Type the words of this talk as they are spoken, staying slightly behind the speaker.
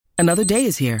Another day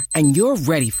is here, and you're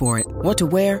ready for it. What to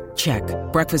wear? Check.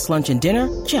 Breakfast, lunch, and dinner?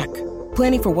 Check.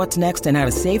 Planning for what's next and how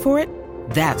to save for it?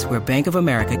 That's where Bank of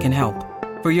America can help.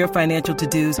 For your financial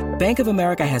to-dos, Bank of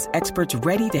America has experts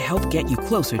ready to help get you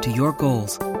closer to your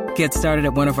goals. Get started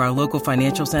at one of our local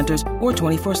financial centers or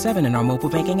 24/7 in our mobile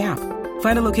banking app.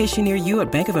 Find a location near you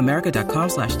at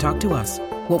bankofamerica.com/talktous.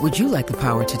 What would you like the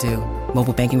power to do?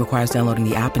 Mobile banking requires downloading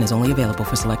the app and is only available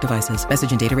for select devices.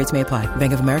 Message and data rates may apply.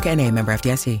 Bank of America N.A., member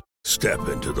FDIC. Step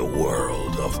into the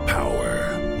world of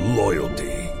power,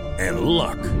 loyalty, and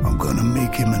luck. I'm gonna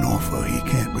make him an offer he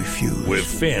can't refuse. With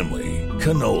family,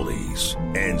 cannolis,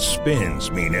 and spins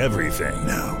mean everything.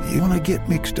 Now, you wanna get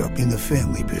mixed up in the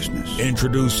family business.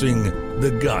 Introducing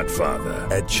The Godfather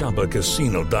at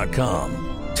ChumbaCasino.com.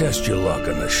 Test your luck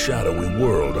in the shadowy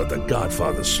world of The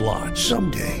Godfather slot.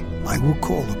 Someday, I will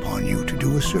call upon you to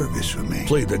do a service for me.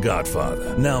 Play The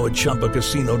Godfather, now at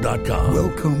ChumbaCasino.com.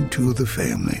 Welcome to the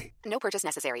family. No purchase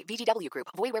necessary. VGW Group.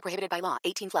 Void where prohibited by law.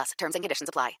 18+. Terms and conditions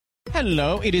apply.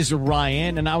 Hello, it is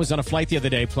Ryan, and I was on a flight the other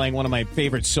day playing one of my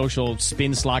favorite social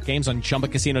spin slot games on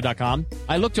ChumbaCasino.com.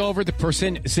 I looked over at the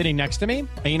person sitting next to me,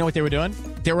 and you know what they were doing?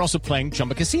 They were also playing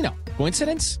Chumba Casino.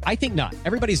 Coincidence? I think not.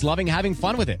 Everybody's loving having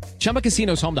fun with it. Chumba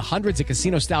Casino is home to hundreds of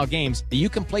casino-style games that you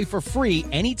can play for free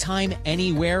anytime,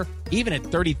 anywhere, even at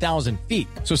 30,000 feet.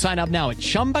 So sign up now at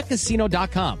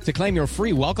ChumbaCasino.com to claim your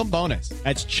free welcome bonus.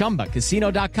 That's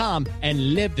ChumbaCasino.com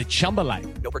and live the Chumba life.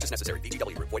 No purchase necessary.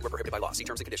 VGW Group. Void where prohibited by law. See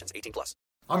terms and conditions. 18+.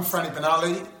 I'm Franny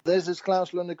Benali. This is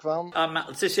Klaus Lundekvam. I'm Matt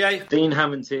Letitia. Dean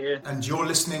Hammond here. And you're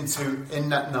listening to In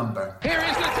That Number. Here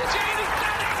is Letitia.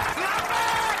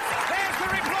 There's the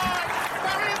reply.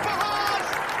 Marius Pahars.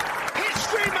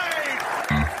 History made.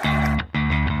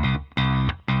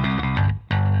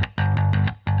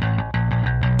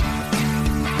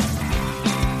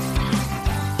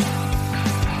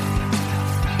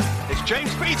 It's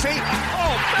James Beattie.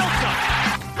 Oh, belter.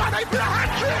 Mane for a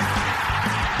hat-trick.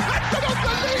 That's an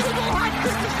unbelievable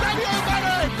hat-trick for Sadio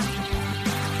Mane.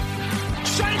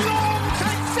 Shane Long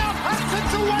takes Southampton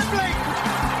to Wembley.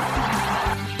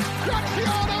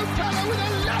 Graziano Pella with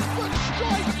a left foot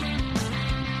strike.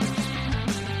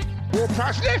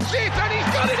 Ward-Prowse lifts it and he's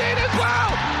got it in as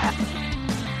well.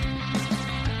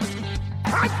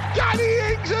 And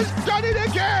Danny Ings has done it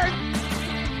again.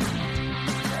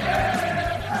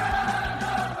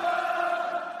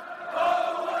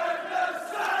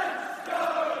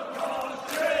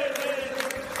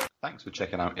 Thanks for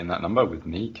checking out In That Number with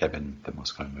me, Kevin, the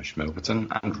Moscow Mush Milverton,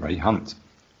 and Ray Hunt.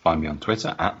 Find me on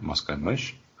Twitter at Moscow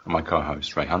Mush, and my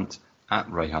co-host Ray Hunt at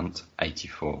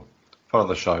RayHunt84. Follow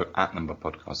the show at Number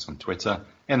Podcast on Twitter,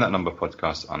 In That Number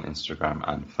Podcast on Instagram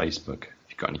and Facebook.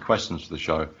 If you've got any questions for the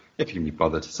show, if you can be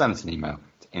bothered, send us an email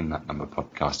to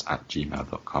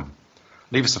inthatnumberpodcast@gmail.com.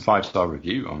 Leave us a 5-star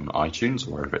review on iTunes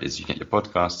or wherever it is you get your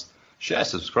podcasts. Share,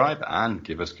 subscribe, and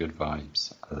give us good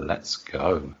vibes. Let's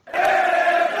go.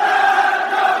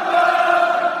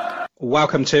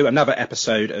 Welcome to another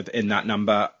episode of In That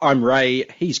Number. I'm Ray,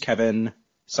 he's Kevin.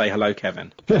 Say hello,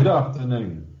 Kevin. Good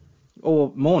afternoon.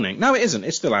 Or morning. No, it isn't.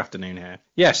 It's still afternoon here.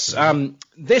 Yes,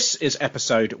 this is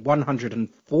episode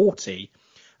 140.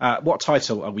 What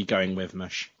title are we going with,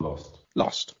 Mush? Lost.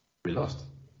 Lost. We lost.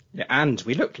 Yeah, and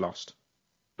we looked lost.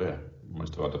 Yeah,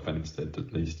 most of our defence did,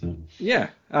 at least. Yeah,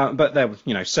 but there was,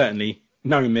 certainly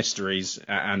no mysteries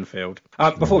at Anfield.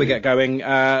 Before we get going,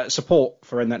 support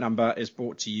for In That Number is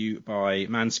brought to you by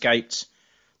Manscaped,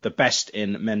 the best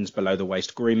in men's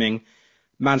below-the-waist grooming.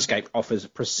 Manscaped offers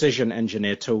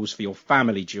precision-engineered tools for your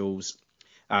family jewels.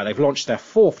 They've launched their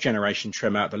 4th-generation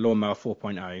trimmer, the Lawnmower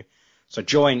 4.0. So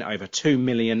join over 2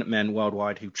 million men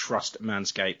worldwide who trust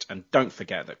Manscaped. And don't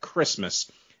forget that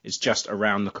Christmas is just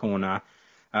around the corner.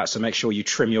 So make sure you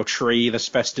trim your tree this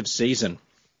festive season.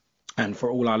 And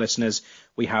for all our listeners,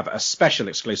 we have a special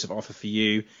exclusive offer for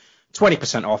you.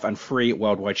 20% off and free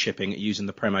worldwide shipping using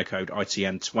the promo code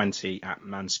ITN20 at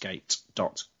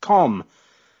manscaped.com.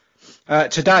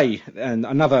 Today, and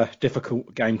another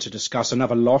difficult game to discuss,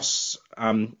 another loss.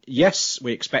 Yes,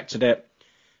 we expected it.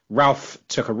 Ralph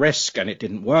took a risk and it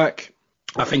didn't work.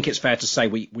 I think it's fair to say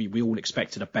we all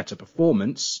expected a better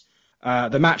performance.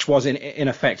 The match was, in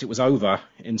effect, it was over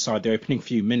inside the opening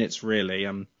few minutes, really.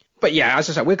 But yeah, as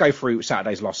I said, we'll go through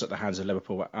Saturday's loss at the hands of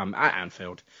Liverpool at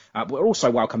Anfield. We'll also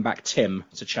welcome back Tim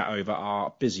to chat over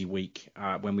our busy week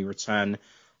when we return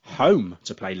home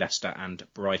to play Leicester and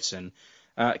Brighton.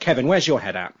 Kevin, where's your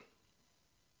head at?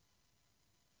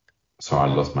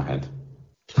 Sorry, I lost my head.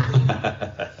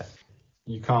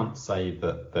 You can't say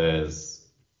that there's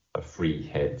a free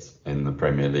hit in the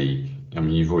Premier League. I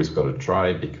mean, you've always got to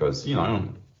try because,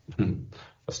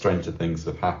 stranger things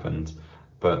have happened.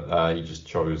 but he just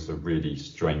chose a really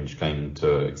strange game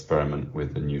to experiment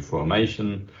with a new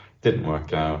formation. Didn't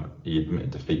work out. He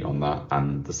admitted defeat on that,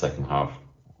 and the second half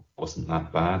wasn't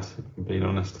that bad, if I'm being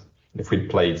honest. If we'd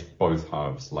played both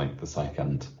halves like the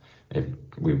second,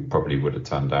 we probably would have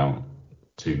turned out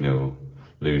 2-0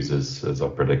 losers, as I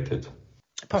predicted.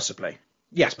 Possibly.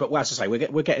 Yes, but as I say,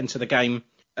 we'll get into the game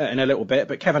in a little bit.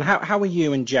 But Kevin, how are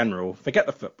you in general? Forget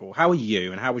the football. How are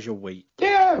you, and how was your week?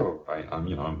 Yeah, all right.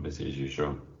 I'm busy as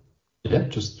usual. Yeah,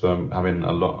 just having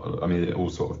a lot. I mean, it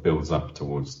all sort of builds up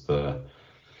towards the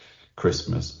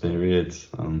Christmas period.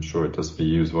 I'm sure it does for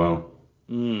you as well.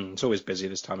 It's always busy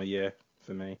this time of year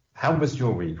for me. How was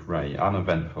your week, Ray?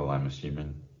 Uneventful, I'm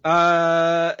assuming.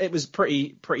 It was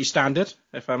pretty standard,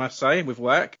 if I must say, with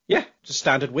work. Yeah, just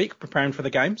standard week, preparing for the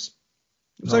games.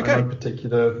 It was okay. No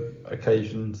particular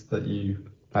occasions that you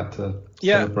had to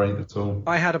celebrate at all?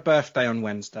 I had a birthday on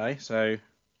Wednesday, so...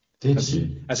 Did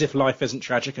you? As if life isn't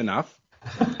tragic enough.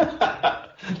 Oh,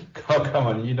 come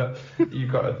on, you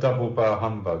got a double bar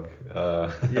humbug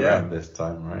around this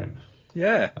time, right?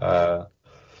 Yeah.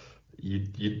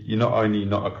 You're not only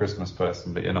not a Christmas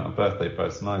person, but you're not a birthday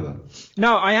person either.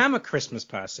 No, I am a Christmas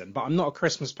person, but I'm not a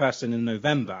Christmas person in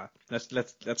November.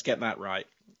 Let's get that right.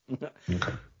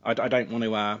 Okay. I don't want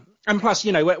to. And plus,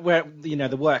 where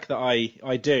the work that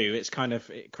I do, it's kind of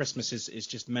Christmas is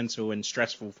just mental and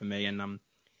stressful for me, and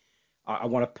I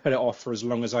want to put it off for as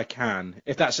long as I can,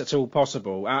 if that's at all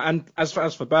possible. And as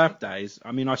for birthdays,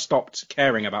 I mean, I stopped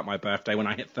caring about my birthday when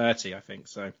I hit 30, I think.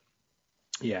 So,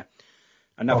 yeah,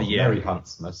 another year. Merry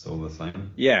Huntsmas, all the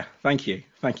same. Yeah, thank you.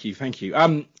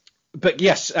 But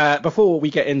yes, before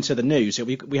we get into the news,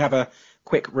 we have a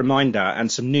quick reminder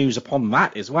and some news upon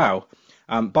that as well.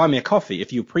 Buy me a coffee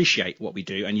if you appreciate what we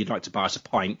do and you'd like to buy us a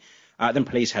pint. Then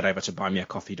please head over to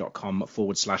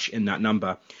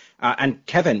buymeacoffee.com/in-that-number. And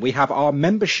Kevin, we have our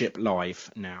membership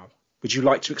live now. Would you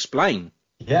like to explain?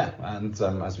 Yeah, and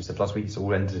as we said last week, it's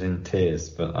all ended in tiers.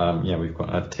 But we've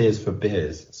got tiers for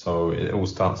beers. So it all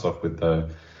starts off with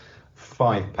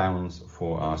 £5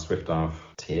 for our Swift Half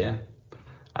tier.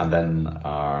 And then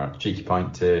our Cheeky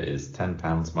Pint tier is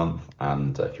 £10 a month.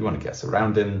 And if you want to get us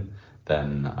around in,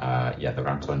 then the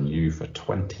rant's on you for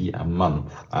 $20 a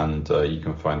month, and you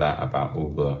can find out about all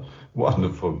the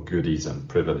wonderful goodies and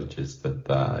privileges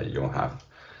that you'll have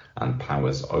and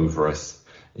powers over us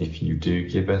if you do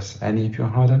give us any of your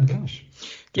hard-earned cash.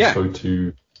 Just go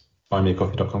to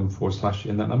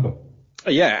buymeacoffee.com/in-that-number.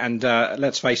 Yeah, and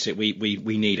let's face it, we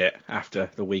need it after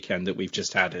the weekend that we've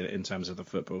just had in terms of the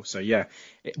football. So yeah,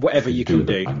 whatever you can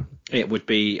do, it will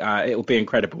be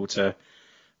incredible to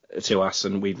us,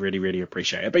 and we'd really, really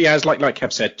appreciate it. But yeah, as like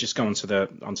Kev said, just go onto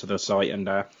the site and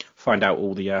find out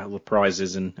all the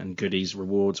prizes and goodies,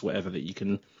 rewards, whatever that you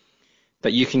can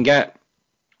get.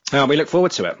 We look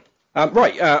forward to it.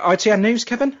 Right, ITN News,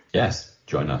 Kevin? Yes,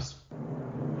 join us.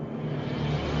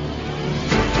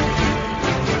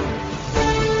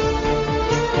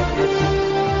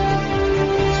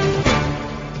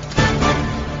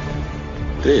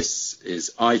 This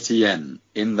is ITN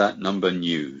In That Number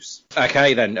News.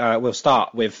 Okay, then we'll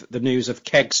start with the news of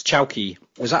Kegs Chalky.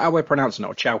 Is that how we're pronouncing it,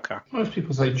 or Chalka? Most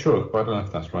people say Chuk, but I don't know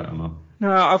if that's right or not.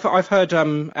 No, I've heard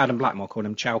Adam Blackmore call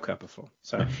him Chalka before.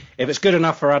 So if it's good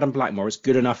enough for Adam Blackmore, it's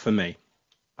good enough for me.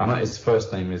 And his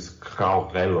first name is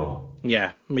Carrello.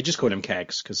 Yeah, we just call him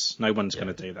Kegs because no one's going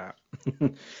to do that.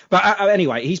 But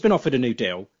anyway, he's been offered a new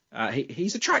deal.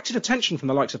 He's attracted attention from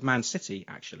the likes of Man City,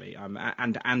 actually,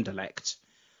 and Anderlecht.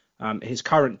 His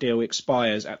current deal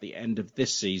expires at the end of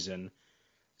this season.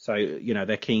 So,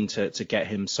 they're keen to get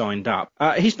him signed up.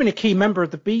 He's been a key member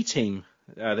of the B team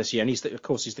this year, and he's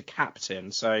the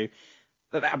captain. So,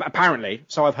 apparently,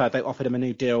 so I've heard, they offered him a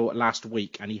new deal last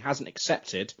week, and he hasn't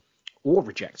accepted or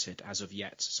rejected as of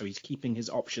yet. So he's keeping his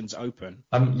options open.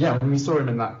 We saw him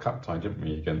in that cup tie, didn't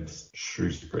we, against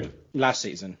Shrewsbury? Last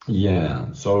season.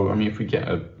 Yeah, so, if we get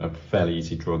a fairly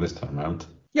easy draw this time around.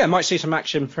 Yeah, might see some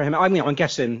action for him. I mean, I'm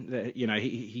guessing that,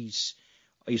 he's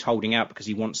holding out because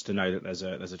he wants to know that there's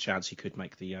a chance he could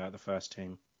make the first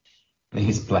team.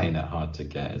 He's playing it hard to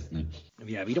get, isn't he?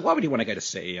 Yeah, but why would he want to go to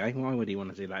City, eh? Why would he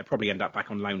want to do that? He'd probably end up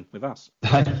back on loan with us.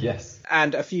 Yes.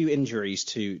 And a few injuries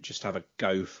to just have a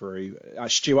go through.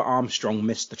 Stuart Armstrong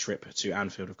missed the trip to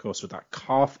Anfield, of course, with that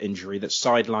calf injury that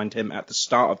sidelined him at the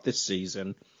start of this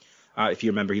season. If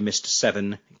you remember, he missed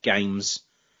 7 games.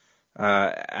 So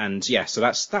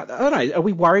that's that. I don't know. Are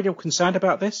we worried or concerned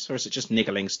about this, or is it just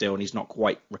niggling still and he's not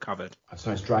quite recovered?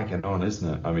 So it's dragging on,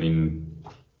 isn't it? I mean,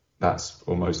 that's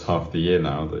almost half the year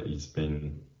now that he's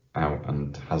been out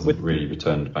and hasn't really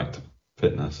returned back to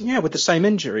fitness. Yeah, with the same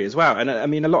injury as well. And I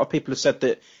mean, a lot of people have said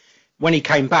that when he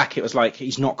came back, it was like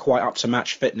he's not quite up to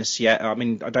match fitness yet. I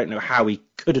mean, I don't know how he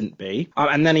couldn't be.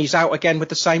 And then he's out again with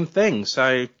the same thing.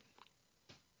 So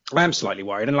I am slightly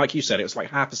worried. And like you said, it was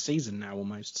like half a season now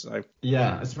almost. So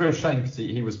yeah, it's a real shame because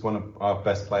he was one of our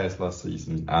best players last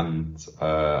season. And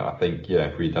I think,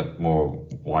 if we'd had more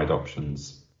wide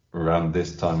options around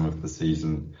this time of the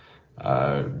season,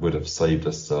 would have saved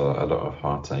us a lot of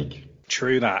heartache.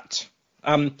 True that.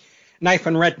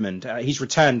 Nathan Redmond, he's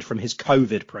returned from his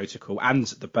COVID protocol and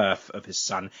the birth of his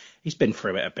son. He's been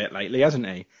through it a bit lately, hasn't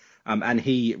he? And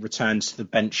he returned to the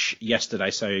bench yesterday,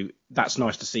 so that's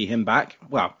nice to see him back.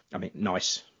 Well, I mean,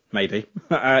 nice, maybe.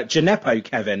 Djenepo,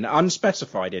 Kevin,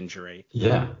 unspecified injury.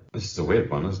 Yeah, this is a weird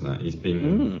one, isn't it? He's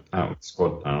been out of the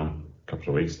squad now a couple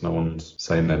of weeks. No one's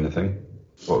saying anything.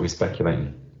 What are we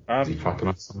speculating? Is he fucking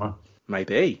off somewhere?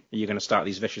 Maybe. Are you going to start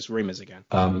these vicious rumours again?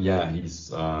 Yeah,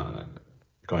 he's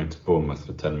going to Bournemouth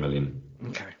for 10 million.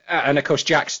 Okay. And of course,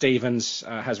 Jack Stevens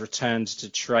has returned to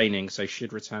training, so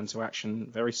should return to action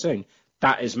very soon.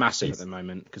 That is massive at the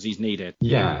moment because he's needed.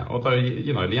 Yeah, although,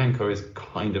 Lianco is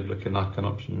kind of looking like an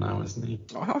option now, isn't he?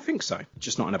 I think so.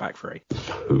 Just not in a back three.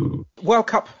 Ooh. World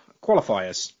Cup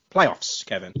qualifiers. Playoffs,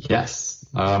 Kevin. Yes.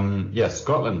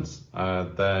 Scotland.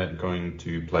 They're going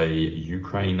to play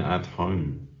Ukraine at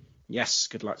home. Yes,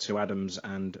 good luck to Adams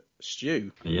and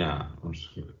Stu. Yeah, I'm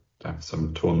just going to have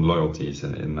some torn loyalties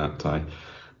in that tie.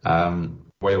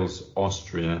 Wales,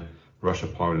 Austria, Russia,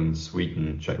 Poland,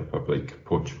 Sweden, Czech Republic,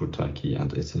 Portugal, Turkey,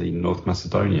 and Italy, North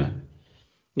Macedonia.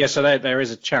 Yeah, so there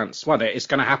is a chance. Well, it's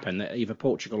going to happen that either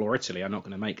Portugal or Italy are not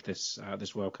going to make this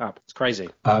World Cup. It's crazy.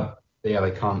 Yeah,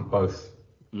 they can't both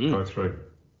go through.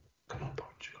 Come on,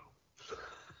 Portugal.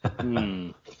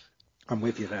 I'm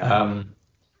with you there.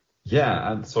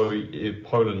 Yeah, and so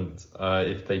Poland,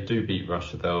 if they do beat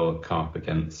Russia, they'll come up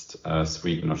against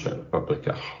Sweden or Czech Republic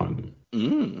at home.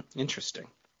 Interesting.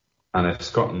 And if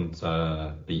Scotland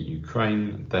beat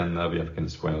Ukraine, then they'll be up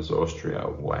against Wales or Austria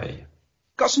away.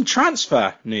 Got some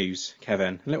transfer news,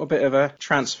 Kevin. A little bit of a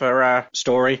transfer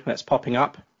story that's popping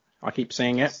up. I keep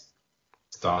seeing it.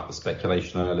 Start the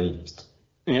speculation early.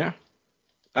 Yeah.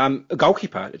 A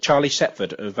goalkeeper, Charlie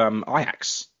Setford of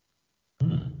Ajax.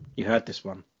 You heard this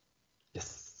one.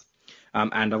 Yes.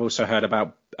 And I've also heard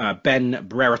about Ben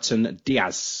Brereton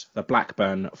Diaz, the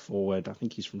Blackburn forward. I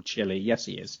think he's from Chile. Yes,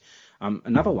 he is.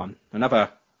 Another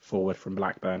forward from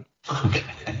Blackburn.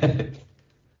 Okay.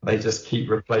 They just keep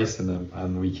replacing them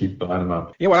and we keep buying them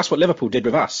up. Yeah, well, that's what Liverpool did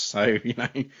with us. So,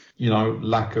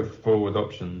 lack of forward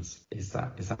options. Is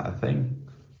that a thing?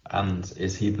 And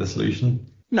is he the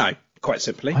solution? No, quite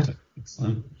simply. I don't think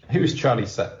so. Who's Charlie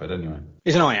Setford anyway?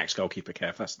 He's an Ajax goalkeeper,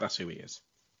 Kev. That's who he is.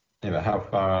 Yeah, but how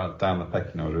far down the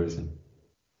pecking order is he?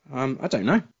 I don't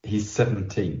know. He's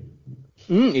 17.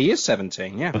 He is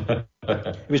 17, yeah.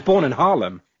 He was born in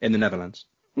Haarlem in the Netherlands.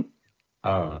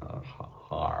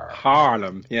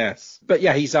 Haarlem, yes. But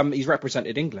yeah, he's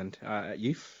represented England at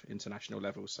youth international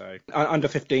level. So under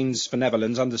 15s for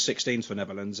Netherlands, under 16s for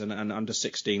Netherlands, and under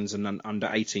 16s and under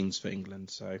 18s for England.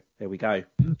 So there we go.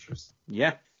 Interesting.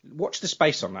 Yeah. Watch the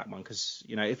space on that one because,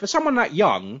 if for someone that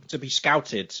young to be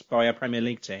scouted by a Premier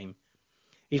League team,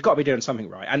 he's got to be doing something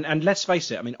right. And let's face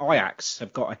it, I mean, Ajax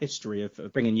have got a history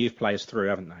of bringing youth players through,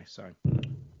 haven't they? So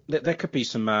there could be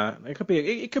some. It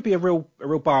could be a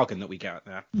real bargain that we get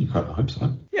there. You quite hope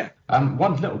so. Yeah.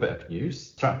 One little bit of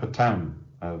news: Stratford Town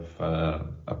have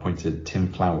appointed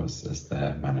Tim Flowers as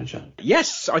their manager.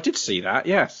 Yes, I did see that.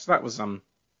 Yes, that was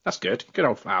that's good. Good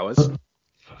old Flowers.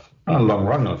 A long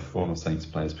run of former Saints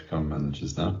players become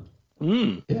managers now.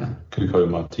 Yeah, Cuco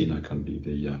Martino can be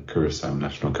the Curaçao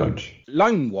national coach.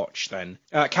 Loan watch then.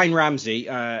 Kane Ramsey,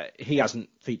 he hasn't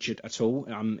featured at all,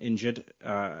 injured,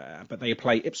 but they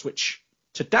play Ipswich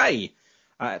today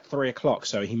at 3:00,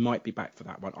 so he might be back for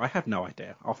that one. I have no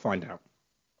idea. I'll find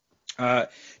out.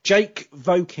 Jake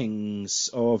Vokings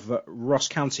of Ross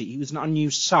County, he was an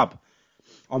unused sub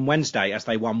on Wednesday as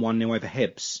they won 1-0 over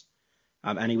Hibs.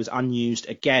 And he was unused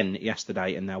again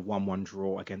yesterday in their 1-1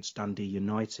 draw against Dundee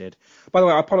United. By the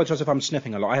way, I apologise if I'm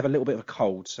sniffing a lot. I have a little bit of a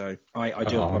cold, so I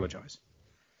do apologise.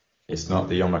 It's not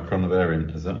the Omicron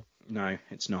variant, is it? No,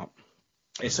 it's not.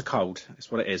 It's a cold.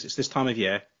 It's what it is. It's this time of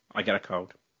year. I get a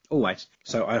cold. Always.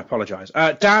 So I apologise.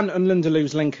 Dan and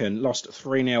Lindeloo's Lincoln lost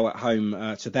 3-0 at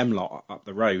home to them lot up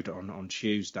the road on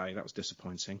Tuesday. That was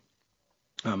disappointing.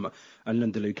 And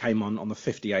Lindeloo came on the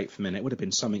 58th minute. Would have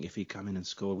been something if he'd come in and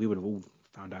scored. We would have all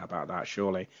found out about that,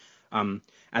 surely. And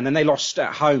then they lost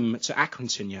at home to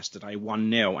Accrington yesterday,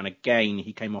 1-0. And again,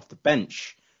 he came off the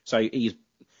bench. So he's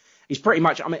pretty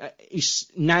much,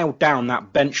 he's nailed down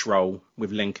that bench role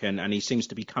with Lincoln. And he seems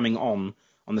to be coming on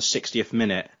the 60th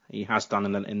minute He has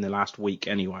done in the last week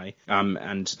anyway,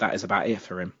 and that is about it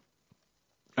for him.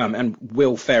 And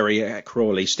Will Ferry at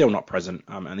Crawley still not present,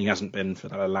 and he hasn't been for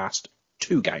the last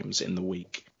 2 games in the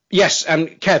week. Yes,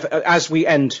 Kev, as we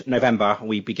end November,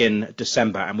 we begin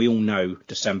December, and we all know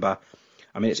December.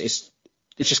 I mean, it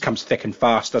just comes thick and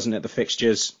fast, doesn't it? The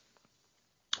fixtures,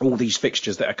 all these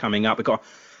fixtures that are coming up. We've got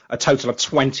a total of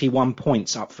 21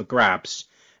 points up for grabs,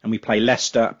 and we play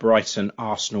Leicester, Brighton,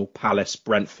 Arsenal, Palace,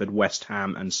 Brentford, West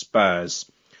Ham, and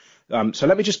Spurs. So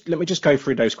let me just go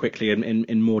through those quickly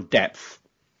in more depth.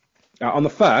 On the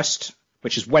first,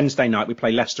 which is Wednesday night, we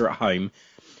play Leicester at home.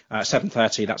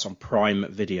 7:30, that's on Prime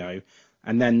Video.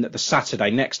 And then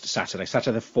the next Saturday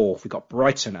the 4th, we've got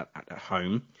Brighton at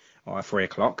home at 3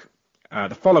 o'clock.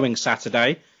 The following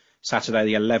Saturday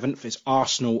the 11th, is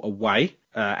Arsenal away.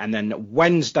 And then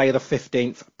Wednesday the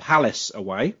 15th, Palace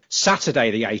away.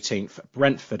 Saturday the 18th,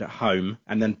 Brentford at home.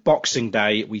 And then Boxing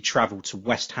Day, we travel to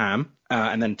West Ham.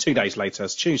 And then 2 days later,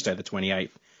 Tuesday the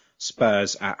 28th,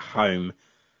 Spurs at home.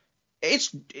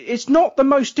 It's not the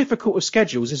most difficult of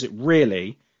schedules, is it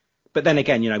really? But then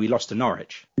again, we lost to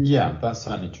Norwich. Yeah, that's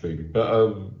certainly true.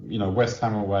 But, West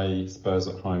Ham away, Spurs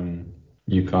at home,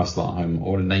 Newcastle at home,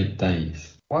 all in 8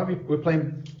 days. Why we're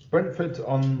playing Brentford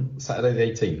on Saturday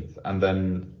the 18th and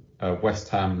then West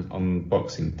Ham on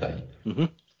Boxing Day. Mm-hmm.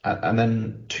 And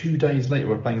then 2 days later,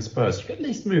 we're playing Spurs. You could at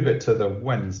least move it to the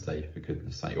Wednesday, for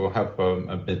goodness sake, or have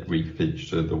a midweek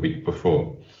fixture the week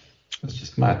before. It's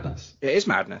just madness. It is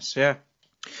madness, yeah.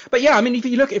 But yeah, I mean, if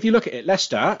you look at it,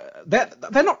 Leicester,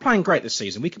 they're not playing great this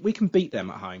season. We can beat them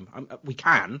at home. We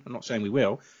can. I'm not saying we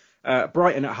will.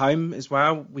 Brighton at home as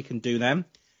well. We can do them.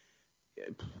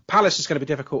 Palace is going to be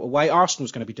difficult away.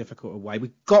 Arsenal's going to be difficult away.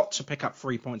 We've got to pick up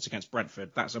 3 points against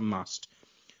Brentford. That's a must.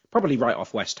 Probably right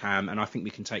off West Ham, and I think we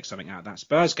can take something out of that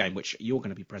Spurs game, which you're going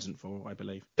to be present for, I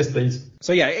believe. Yes, please.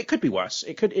 So yeah, it could be worse.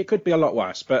 It could be a lot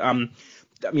worse. But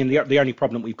I mean, the only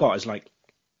problem we've got is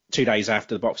 2 days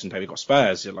after the Boxing Day, we've got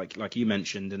Spurs, like you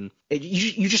mentioned, and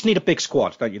you just need a big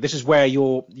squad, don't you? This is where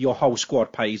your whole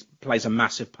squad plays a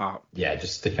massive part. Yeah,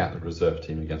 just stick out the reserve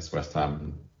team against West Ham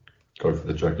and go for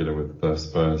the jugular with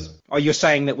Spurs. Oh, you're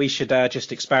saying that we should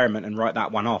just experiment and write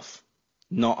that one off,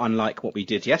 not unlike what we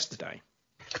did yesterday.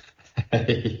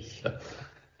 I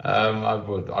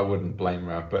wouldn't blame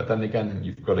Ralph, but then again,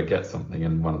 you've got to get something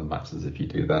in one of the matches if you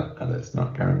do that, and it's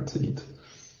not guaranteed.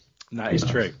 That is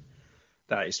true.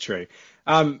 That is true.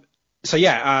 So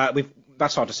yeah,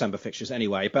 that's our December fixtures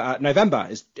anyway. But November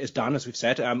is done, as we've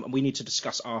said. We need to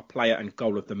discuss our player and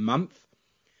goal of the month.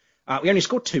 We only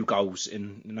scored 2 goals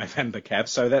in November, Kev,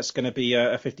 so that's going to be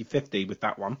a 50-50 with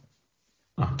that one.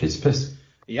 Oh, piss.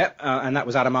 Yep, and that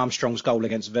was Adam Armstrong's goal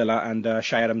against Villa and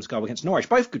Shea Adams' goal against Norwich.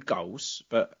 Both good goals,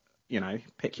 but,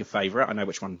 pick your favourite. I know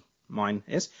which one mine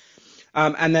is.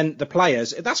 And then the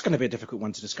players, that's going to be a difficult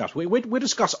one to discuss. We'll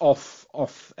discuss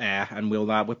off air, and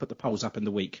we'll put the polls up in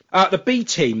the week. The B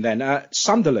team then,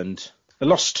 Sunderland. They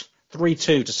lost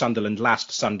 3-2 to Sunderland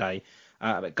last Sunday.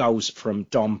 Goals from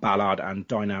Dom Ballard and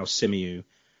Dynal Simiu.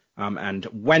 And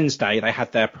Wednesday they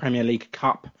had their Premier League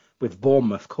Cup with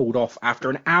Bournemouth called off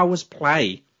after an hour's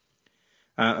play.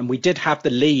 And we did have the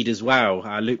lead as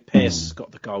well. Luke Pearce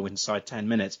got the goal inside 10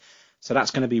 minutes. So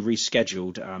that's going to be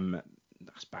rescheduled.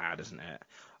 That's bad, isn't it?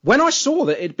 When I saw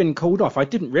that it'd been called off, I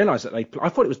didn't realise that I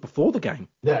thought it was before the game.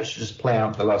 Yeah, it should just play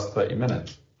out the last 30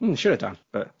 minutes. Should have done,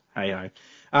 but hey-ho.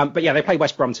 But yeah, they play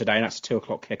West Brom today, and that's a 2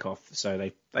 o'clock kickoff. So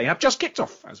they have just kicked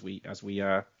off as we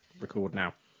record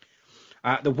now.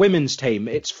 The women's team,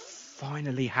 it's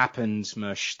finally happened,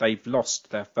 Mush. They've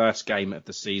lost their first game of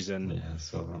the season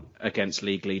against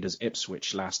league leaders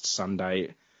Ipswich last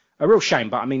Sunday. A real shame,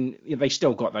 but I mean, they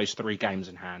still got those 3 games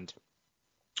in hand.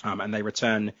 And they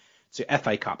return to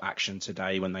FA Cup action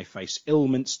today when they face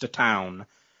Ilminster Town.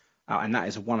 And that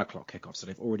is a 1 o'clock kickoff, so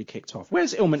they've already kicked off.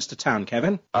 Where's Ilminster Town,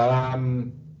 Kevin?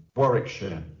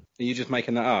 Warwickshire. Are you just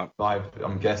making that up?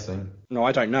 I'm guessing. No,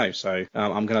 I don't know, so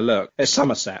I'm going to look. It's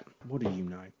Somerset. What do you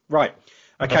know? Right.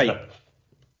 Okay.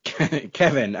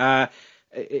 Kevin,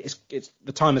 it's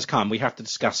the time has come. We have to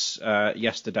discuss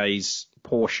yesterday's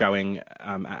poor showing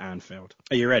at Anfield.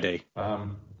 Are you ready? Yeah,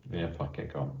 fuck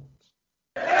it, go on.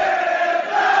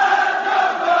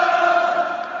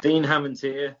 Dean Hammond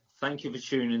here. Thank you for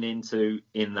tuning in to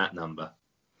In That Number.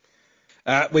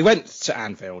 We went to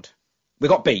Anfield. We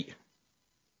got beat.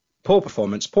 Poor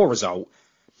performance, poor result.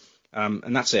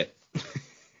 And that's it.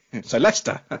 So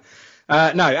Leicester.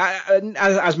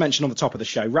 As mentioned on the top of the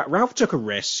show, Ralph took a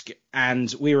risk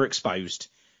and we were exposed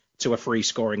to a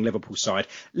free-scoring Liverpool side.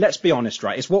 Let's be honest,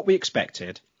 right? It's what we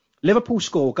expected. Liverpool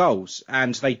score goals,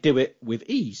 and they do it with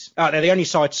ease. They're the only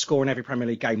side to score in every Premier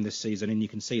League game this season, and you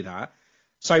can see that.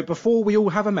 So before we all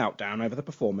have a meltdown over the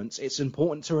performance, it's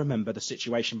important to remember the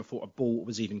situation before a ball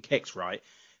was even kicked, right?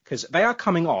 Because they are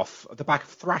coming off the back of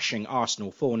thrashing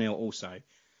Arsenal 4-0 also.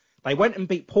 They went and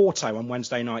beat Porto on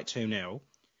Wednesday night 2-0.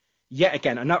 Yet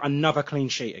again, another clean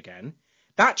sheet again.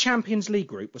 That Champions League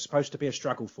group was supposed to be a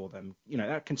struggle for them. You know,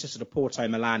 that consisted of Porto,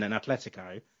 Milan and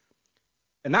Atletico.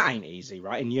 And that ain't easy,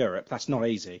 right? In Europe, that's not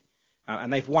easy.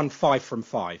 And they've won 5 from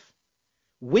 5.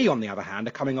 We, on the other hand,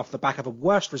 are coming off the back of a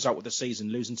worst result of the season,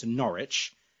 losing to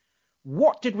Norwich.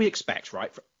 What did we expect,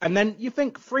 right? And then you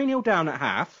think 3-0 down at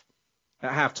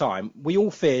half time, we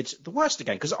all feared the worst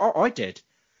again, because I did.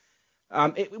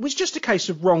 It was just a case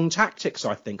of wrong tactics,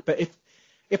 I think. But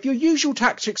if your usual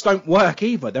tactics don't work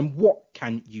either, then what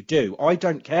can you do? I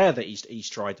don't care that he's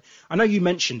tried. I know you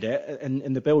mentioned it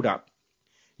in the build-up.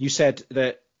 You said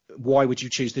that why would you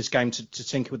choose this game to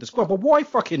tinker with the squad? But why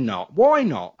fucking not? Why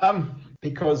not?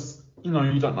 Because, you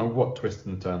don't know what twists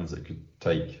and turns it could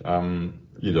take.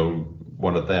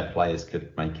 One of their players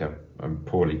could make a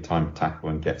poorly timed tackle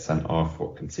and get sent off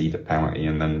or concede a penalty,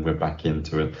 and then we're back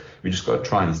into it. We just got to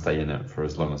try and stay in it for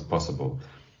as long as possible.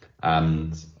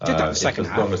 And did that the second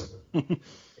half?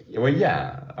 Well,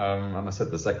 yeah. And I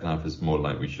said the second half is more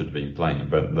like we should have been playing,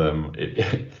 but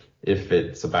if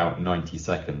it's about 90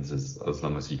 seconds, as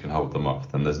long as you can hold them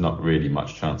off, then there's not really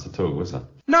much chance at all, is there?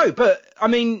 No, but, I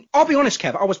mean, I'll be honest,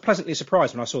 Kev, I was pleasantly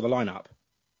surprised when I saw the lineup.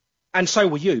 And so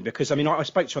were you, because, I mean, I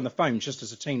spoke to you on the phone just as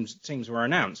the teams were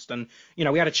announced. And,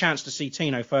 we had a chance to see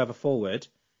Tino further forward,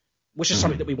 which is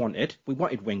something that we wanted. We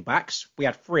wanted wing-backs. We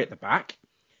had 3 at the back.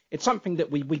 It's something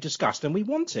that we discussed and we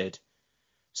wanted.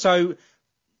 So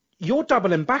you're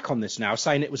doubling back on this now,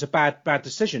 saying it was a bad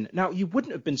decision. Now, you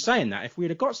wouldn't have been saying that if we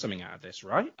had got something out of this,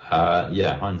 right?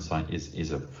 Yeah, hindsight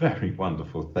is a very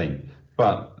wonderful thing.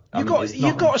 But you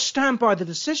got to stand by the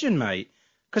decision, mate.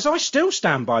 Because I still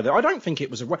stand by that. I don't think it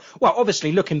was well,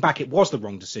 obviously, looking back, it was the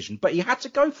wrong decision, but you had to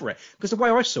go for it. Because the way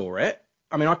I saw it,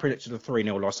 I mean, I predicted a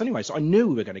 3-0 loss anyway, so I knew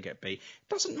we were going to get beat. It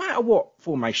doesn't matter what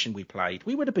formation we played.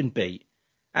 We would have been beat.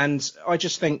 And I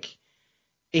just think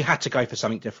he had to go for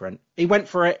something different. He went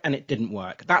for it and it didn't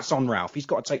work. That's on Ralph. He's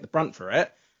got to take the brunt for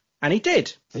it. And he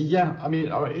did. Yeah, I mean,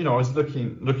 I was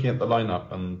looking at the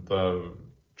lineup and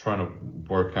trying to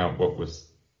work out what was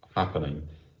happening.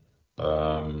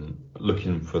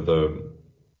 Looking for the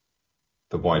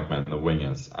wide men, the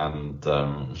wingers. And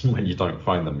when you don't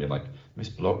find them, you're like, Miss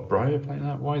Breyer playing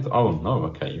that wide? Oh, no,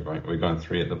 okay, you're right. We're going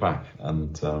 3 at the back.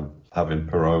 And having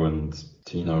Perot and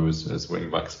Tino as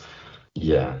wing backs.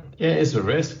 Yeah, it is a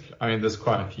risk. I mean, there's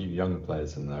quite a few young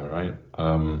players in there, right?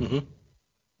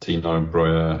 Tino,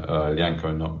 Breuer,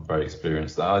 Lianco, not very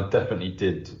experienced. I definitely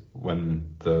did,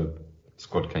 when the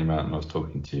squad came out and I was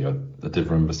talking to you, I did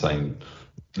remember saying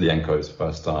Lianco's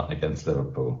first start against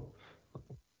Liverpool.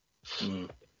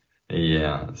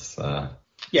 Yeah, it's a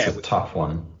tough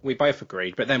one. We both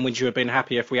agreed, but then would you have been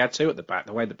happy if we had 2 at the back,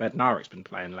 the way that Bednarek's been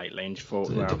playing lately? And you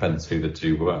thought, it depends who the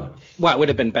 2 were. Well, it would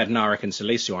have been Bednarek and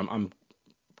Salisu. I'm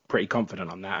pretty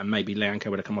confident on that, and maybe Lianco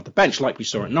would have come off the bench like we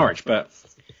saw at Norwich. But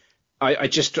I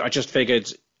just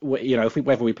figured,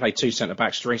 whether we played 2 centre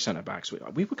backs, 3 centre backs,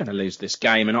 we were going to lose this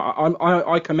game. And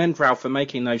I commend Ralph for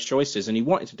making those choices, and he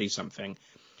wanted to do something.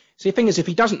 See, the thing is, if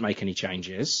he doesn't make any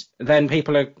changes, then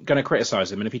people are going to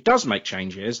criticise him. And if he does make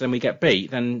changes, then we get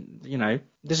beat. Then,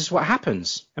 this is what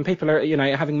happens. And people are,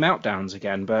 having meltdowns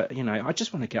again. But, I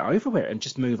just want to get over it and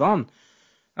just move on.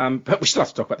 But we still have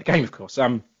to talk about the game, of course.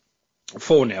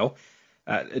 4-0.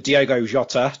 Diogo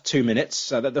Jota, 2 minutes.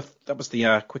 That was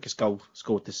the quickest goal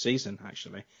scored this season,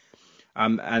 actually.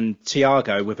 And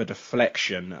Thiago with a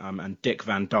deflection and Dick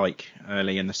Van Dijk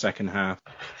early in the second half.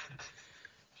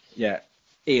 Yeah.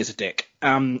 He is a dick.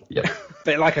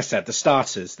 But like I said, the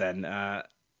starters then,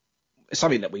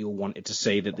 something that we all wanted to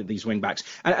see, that these wing-backs.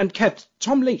 And Kev,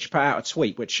 Tom Leach put out a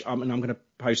tweet, which and I'm going to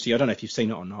post to you. I don't know if you've seen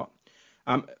it or not.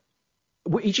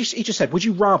 He just said, would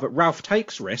you rather Ralph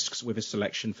takes risks with his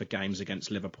selection for games against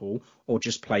Liverpool or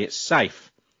just play it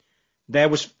safe? There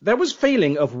was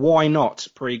feeling of why not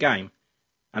pre-game.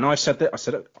 And I said that.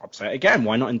 I'll say it again.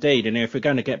 Why not indeed? And if we're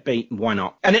going to get beat, why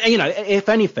not? And if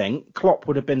anything, Klopp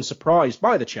would have been surprised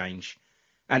by the change,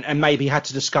 and maybe had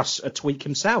to discuss a tweak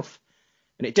himself.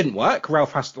 And it didn't work.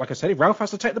 Ralph has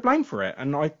to take the blame for it.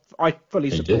 And I fully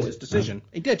support his decision.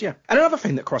 He did, yeah. And another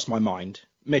thing that crossed my mind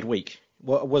midweek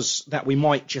was that we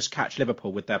might just catch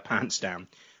Liverpool with their pants down.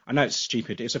 I know it's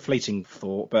stupid. It's a fleeting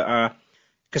thought, but.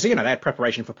 Because, they had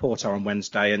preparation for Porto on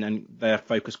Wednesday and their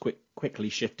focus quickly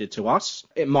shifted to us.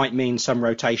 It might mean some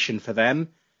rotation for them.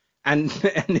 And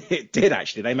it did,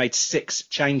 actually. They made 6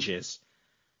 changes.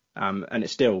 And it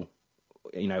still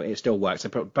works.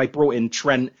 They brought in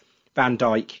Trent, Van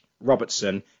Dijk,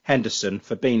 Robertson, Henderson,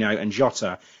 Fabinho and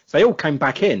Jota. So they all came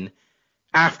back in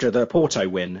after the Porto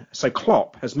win. So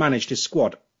Klopp has managed his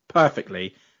squad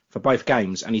perfectly for both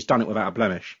games, and he's done it without a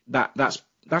blemish.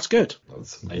 That's good.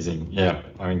 That's amazing. Yeah,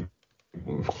 I mean,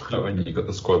 when you got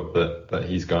the squad that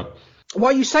he's got.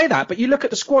 Well, you say that, but you look at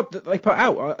the squad that they put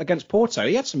out against Porto.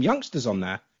 He had some youngsters on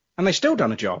there, and they still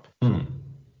done a job.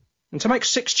 And to make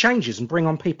 6 changes and bring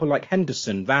on people like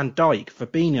Henderson, Van Dijk,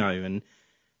 Fabinho,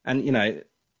 and you know,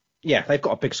 yeah, they've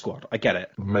got a big squad. I get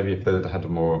it. Maybe if they'd had a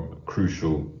more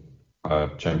crucial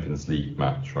Champions League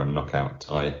match or a knockout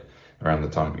tie around the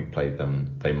time we played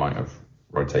them, they might have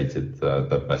rotated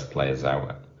the best players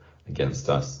out against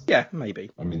us. Yeah, maybe.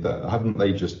 I mean, haven't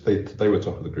they just... They were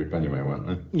top of the group anyway, weren't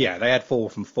they? Yeah, they had 4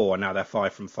 from 4, and now they're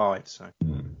 5 from 5, so...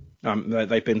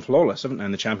 they've been flawless, haven't they,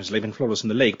 in the Champions League, been flawless in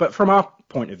the league. But from our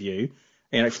point of view,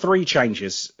 you know, 3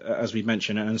 changes, as we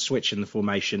mentioned, and a switch in the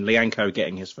formation. Lianco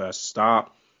getting his first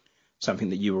start, something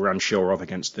that you were unsure of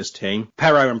against this team.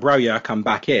 Perro and Broja come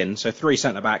back in, so 3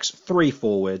 centre-backs, 3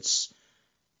 forwards,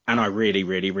 and I really,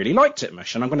 really, really liked it,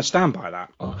 Mush, and I'm going to stand by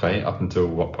that. Okay, up until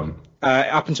what point?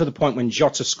 Up until the point when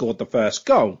Jota scored the first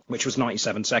goal, which was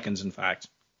 97 seconds, in fact.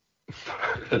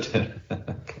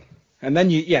 And then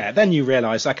you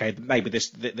realise, okay, maybe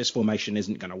this formation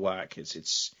isn't going to work.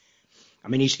 I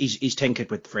mean, he's tinkered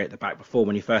with 3 at the back before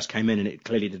when he first came in, and it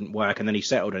clearly didn't work. And then he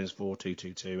settled on his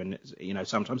 4-2-2-2, and you know,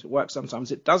 sometimes it works,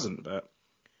 sometimes it doesn't. But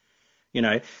you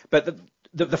know,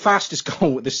 the fastest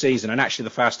goal this season, and actually the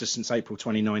fastest since April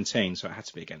 2019, so it had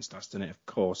to be against us, didn't it? Of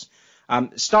course.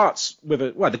 Starts with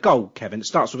the goal, Kevin. It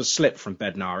starts with a slip from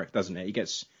Bednarek, doesn't it? He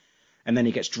gets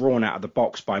drawn out of the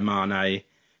box by Mane.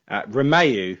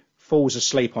 Romeu falls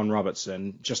asleep on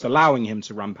Robertson, just allowing him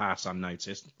to run past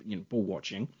unnoticed, you know, ball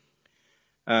watching.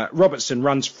 Robertson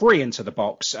runs free into the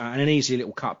box, and an easy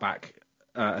little cutback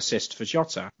assist for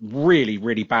Jota. Really,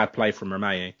 really bad play from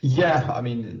Romeu. Yeah, I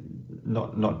mean,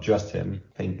 not just him.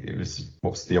 I think it was,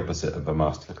 what's the opposite of a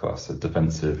masterclass? A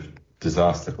defensive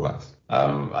disaster class.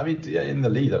 I mean, yeah, in the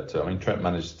lead up to it, I mean, Trent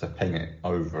managed to ping it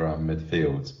over our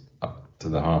midfield up to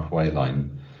the halfway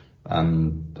line,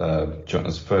 and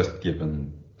Jota's first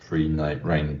given free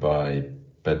rein by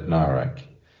Bednarek,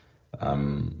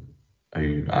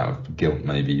 who out of guilt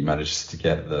maybe manages to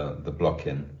get the block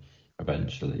in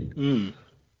eventually.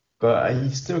 But he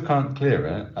still can't clear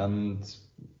it, and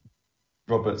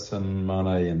Robertson,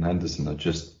 Mane and Henderson are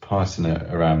just passing it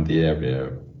around the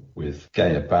area with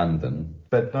gay abandon.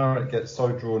 Bednarek gets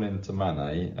so drawn into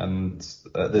Mane, and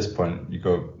at this point you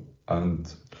go,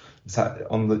 and is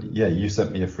that on the, yeah, you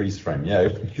sent me a freeze frame, yeah,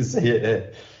 you can see it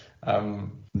here.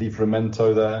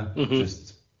 Livramento there,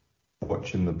 just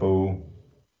watching the ball.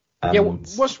 And yeah,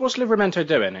 what's Livramento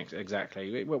doing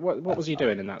exactly? What was he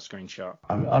doing in that screenshot?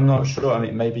 I'm not sure. I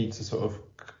mean, maybe to sort of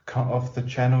cut off the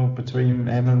channel between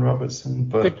him and Robertson.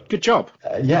 But good job.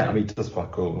 Yeah, I mean, he does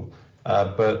fuck all.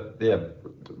 But yeah,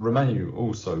 Romeu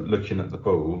also looking at the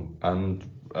ball, and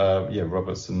yeah,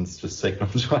 Robertson's just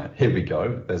signals, right, here we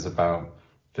go. There's about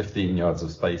 15 yards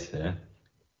of space here.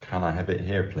 Can I have it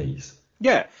here, please?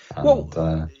 Yeah.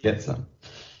 And, gets them.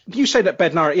 You say that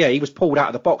Bednarek, yeah, he was pulled out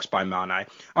of the box by Mane.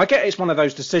 I get it's one of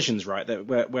those decisions, right, that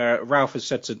where Ralph has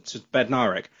said to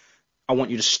Bednarek, I want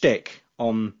you to stick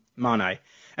on Mane.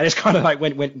 And it's kind of like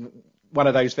when one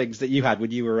of those things that you had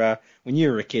when you were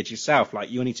a kid yourself,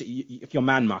 like you need to, if you're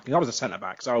man marking. I was a centre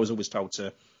back, so I was always told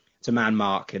to man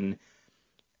mark, and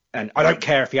I don't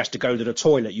care if he has to go to the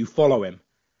toilet, you follow him.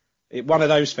 One of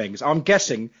those things. I'm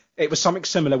guessing it was something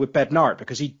similar with Bednarek,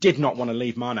 because he did not want to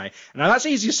leave Mane. Now that's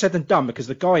easier said than done, because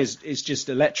the guy is just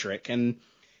electric, and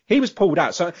he was pulled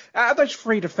out. So out of those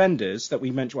 3 defenders that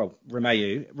we mentioned, well,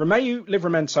 Romeu,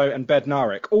 Livramento and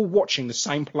Bednarek, all watching the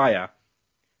same player,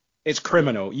 it's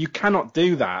criminal. You cannot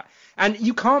do that. And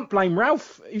you can't blame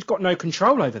Ralph, who's got no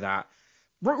control over that.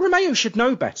 Romeu should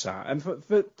know better. And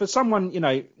for someone, you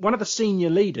know, one of the senior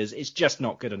leaders, is just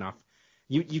not good enough.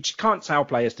 You can't tell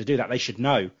players to do that. They should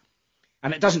know.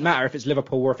 And it doesn't matter if it's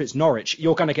Liverpool or if it's Norwich.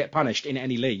 You're going to get punished in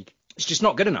any league. It's just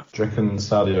not good enough. Do you reckon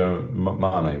Sadio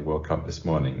Mane woke up this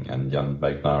morning and Jan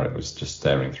Bednarek was just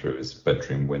staring through his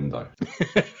bedroom window?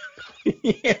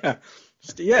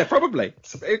 Yeah, probably.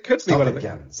 It could be one of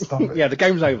them. Stop it. Yeah, the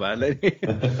game's over.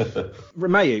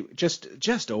 Romeu,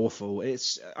 just awful.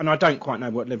 And I don't quite know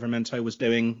what Livramento was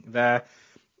doing there.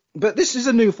 But this is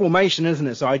a new formation, isn't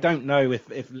it? So I don't know if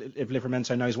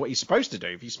Livramento knows what he's supposed to do.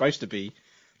 If he's supposed to be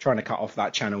trying to cut off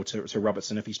that channel to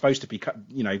Robertson, if he's supposed to be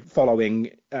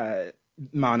following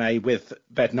Mane with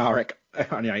Bednarek.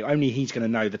 Only he's going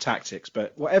to know the tactics,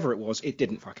 but whatever it was, it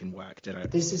didn't fucking work, did it?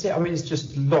 This is it. I mean, it's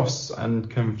just loss and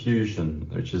confusion,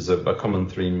 which is a common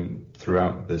theme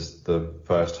throughout the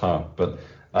first half. But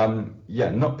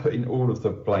not putting all of the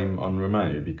blame on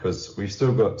Romeu, because we've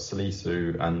still got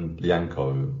Salisu and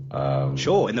Lianco.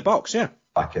 Sure, in the box, yeah.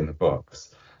 Back in the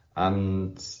box.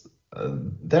 And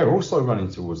they're also running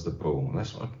towards the ball. They're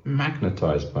sort of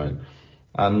magnetised by it.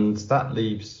 And that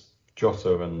leaves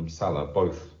Jota and Salah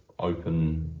both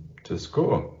open to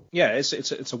score. Yeah,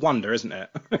 it's a wonder, isn't it?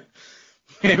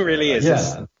 It really is.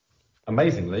 Yeah,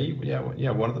 amazingly,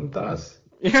 one of them does.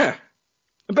 Yeah,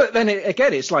 but then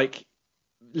it's like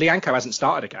Lianco hasn't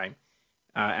started a game,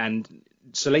 and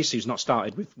Salisu's not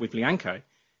started with Lianco,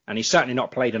 and he's certainly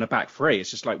not played in a back three. It's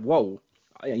just like, whoa,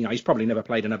 he's probably never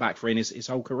played in a back three in his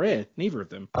whole career. Neither of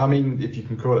them. I mean, if you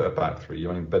can call it a back three,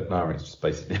 I mean, Bednarek's just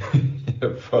basically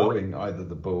following either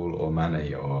the ball or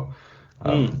Mane, or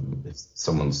if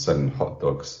someone's selling hot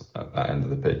dogs at that end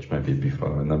of the pitch, maybe he'd be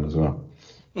following them as well.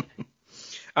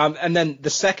 And then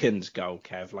the second goal,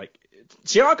 Kev,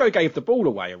 Thiago gave the ball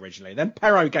away originally, then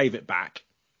Perraud gave it back.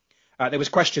 There was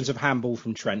questions of handball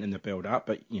from Trent in the build-up,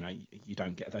 but, you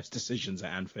don't get those decisions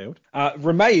at Anfield.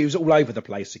 Romeu's all over the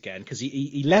place again, because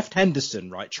he left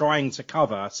Henderson, right, trying to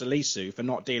cover Salisu for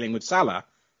not dealing with Salah.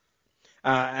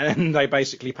 And they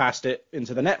basically passed it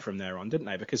into the net from there on, didn't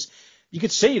they? Because you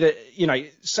could see that,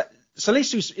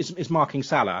 Salisu is marking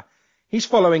Salah. He's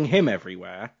following him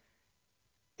everywhere.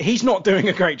 He's not doing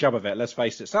a great job of it, let's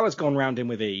face it. Salah's gone round him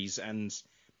with ease, and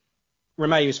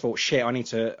Romeu's thought, shit, I need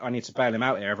to bail him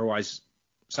out here, otherwise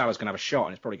Salah's going to have a shot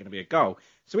and it's probably going to be a goal.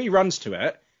 So he runs to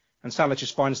it, and Salah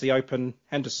just finds the open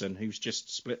Henderson, who's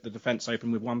just split the defence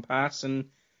open with one pass, and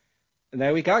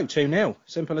there we go, 2-0.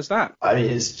 Simple as that. I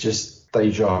mean, it's just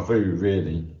deja vu,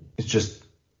 really. It's just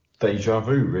deja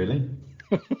vu, really.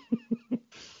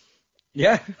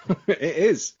 Yeah, it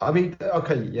is. I mean,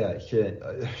 okay, yeah.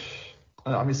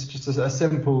 I mean, it's just a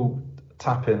simple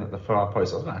tap in at the far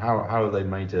post. I don't know how they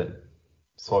made it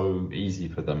so easy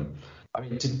for them. I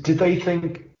mean, did they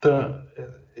think that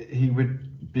he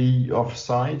would be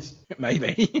offside?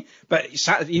 Maybe, but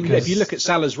if you look at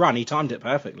Salah's run, he timed it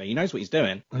perfectly. He knows what he's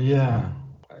doing. Yeah,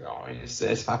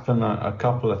 it's happened a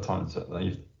couple of times that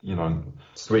they've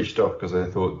switched off because they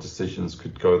thought decisions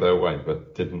could go their way,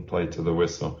 but didn't play to the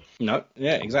whistle. No,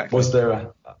 yeah, exactly. Was there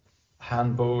a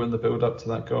handball in the build-up to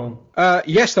that goal?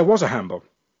 Yes, there was a handball,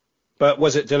 but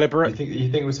was it deliberate?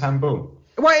 You think it was handball?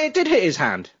 Well, it did hit his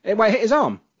hand. It hit his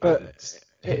arm, but it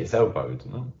hit his elbow,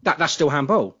 didn't it? That's still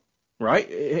handball, right?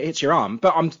 It hits your arm,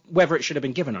 but whether it should have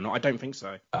been given or not, I don't think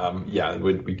so.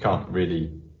 We can't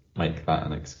really make that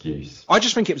an excuse. I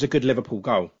just think it was a good Liverpool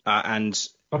goal, and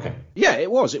okay, yeah,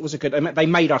 it was a good. They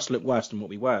made us look worse than what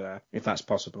we were there, if that's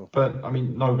possible. But I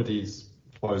mean, nobody's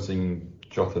closing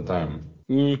Jota down.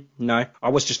 No, I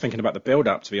was just thinking about the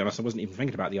build-up. To be honest, I wasn't even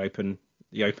thinking about the open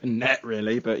net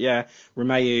really. But yeah,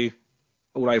 Romeu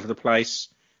all over the place,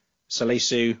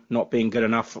 Salisu not being good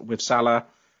enough with Salah,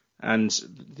 and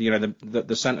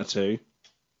the centre two,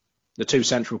 the two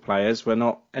central players were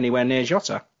not anywhere near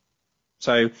Jota.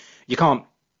 So you can't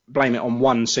blame it on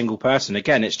one single person.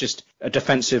 Again, it's just a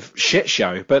defensive shit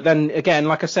show. But then again,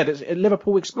 like I said,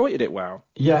 Liverpool exploited it well.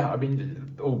 Yeah, I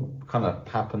mean, it all kind of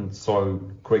happened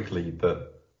so quickly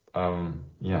that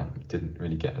didn't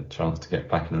really get a chance to get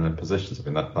back in their positions. I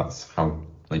mean, that's how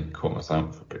they caught us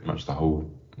out for pretty much the whole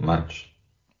match.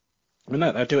 I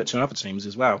know they'll do it to other teams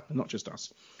as well, not just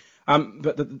us.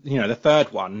 But the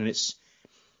third one, and it's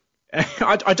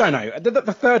I don't know.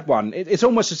 The third one, it's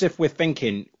almost as if we're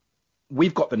thinking,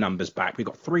 we've got the numbers back. We've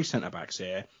got 3 centre-backs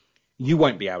here. You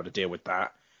won't be able to deal with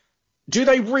that. Do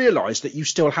they realise that you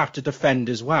still have to defend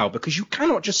as well? Because you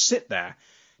cannot just sit there.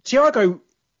 Thiago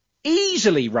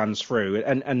easily runs through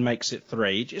and makes it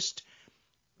 3. Just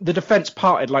the defence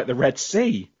parted like the Red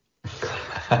Sea.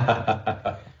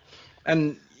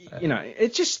 And,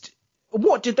 it just...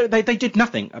 What did they did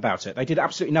nothing about it. They did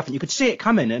absolutely nothing. You could see it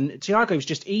coming, and Thiago's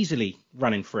just easily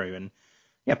running through. And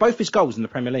yeah, both his goals in the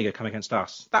Premier League have come against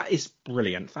us. That is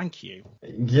brilliant. Thank you.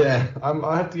 Yeah,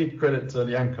 I have to give credit to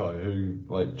Lianco,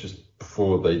 who just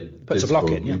before they puts a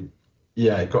block in.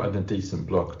 Yeah, got in a decent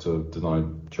block to deny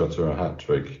Jota a hat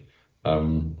trick.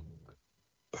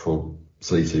 Before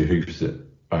Salisu hoops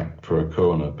it back for a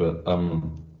corner, but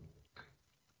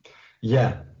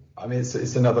yeah. I mean,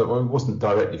 it's another. Well, it wasn't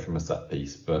directly from a set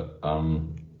piece, but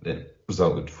it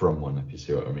resulted from one. If you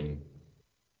see what I mean.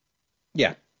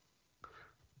 Yeah.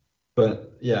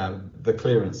 But yeah, the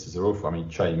clearances are awful. I mean,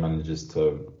 Che manages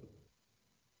to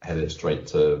head it straight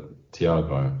to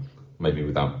Thiago, maybe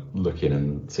without looking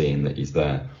and seeing that he's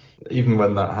there. even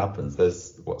when that happens,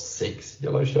 there's 6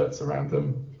 yellow shirts around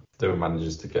him. Still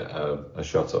manages to get a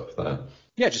shot up there.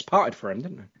 Yeah, just parted for him,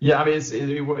 didn't it? Yeah, I mean,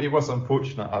 it was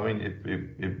unfortunate. I mean,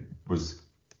 it was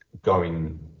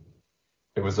going.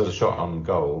 It was a shot on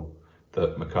goal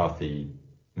that McCarthy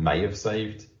may have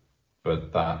saved,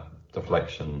 but that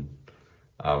deflection,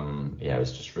 it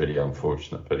was just really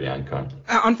unfortunate for Lyanco.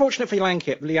 Unfortunate for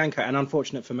Lyanco, and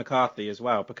unfortunate for McCarthy as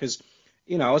well, because,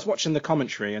 I was watching the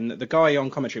commentary, and the guy on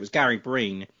commentary, it was Gary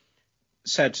Breen,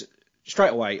 said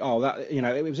straight away, it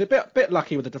was a bit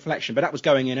lucky with the deflection, but that was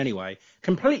going in anyway.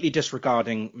 Completely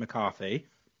disregarding McCarthy,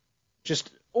 just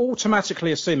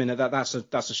automatically assuming that that's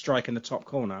a strike in the top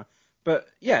corner. But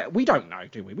yeah, we don't know,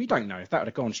 do we? We don't know. If that would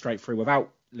have gone straight through without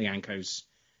Lyanco's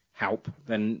help,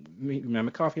 then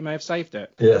McCarthy may have saved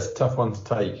it. Yeah, it's a tough one to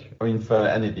take. I mean, for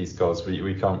any of these goals,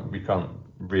 we can't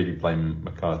really blame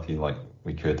McCarthy like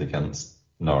we could against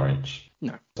Norwich.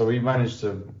 No. So we managed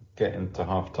to get into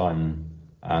half time,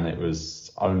 and it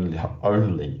was only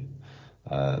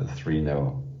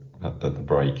 3-0 at the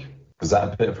break. Was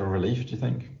that a bit of a relief, do you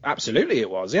think? Absolutely it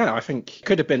was, yeah. I think it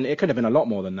could have been a lot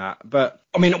more than that. But,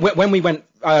 I mean, when we went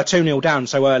 2-0 down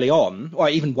so early on, or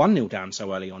even 1-0 down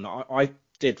so early on, I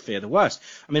did fear the worst.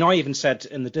 I mean, I even said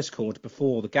in the Discord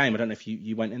before the game, I don't know if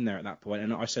you went in there at that point,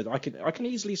 and I said I can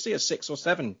easily see a 6 or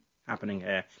 7 happening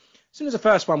here. As soon as the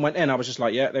first one went in, I was just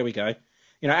like, yeah, there we go.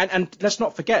 And let's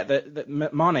not forget that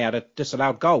Mane had a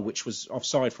disallowed goal, which was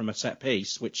offside from a set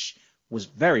piece, which was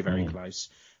very, very close.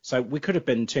 So we could have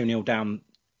been 2-0 down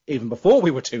even before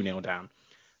we were 2-0 down.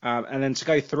 And then to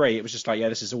go 3, it was just like, yeah,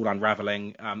 this is all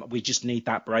unravelling. We just need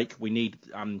that break. We need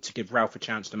to give Ralph a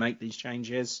chance to make these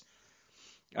changes.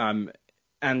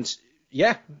 And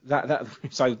yeah,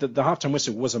 so the halftime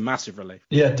whistle was a massive relief.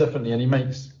 Yeah, definitely. And he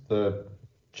makes the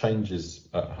changes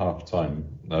at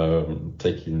halftime,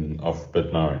 taking off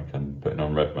Bednarek and putting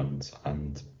on Redmond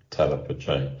and Teller for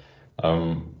Che.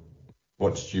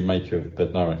 What did you make of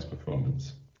Bednarek's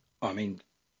performance? I mean,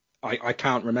 I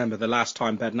can't remember the last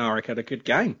time Bednarek had a good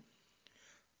game.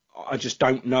 I just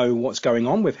don't know what's going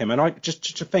on with him. And I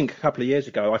just to think, a couple of years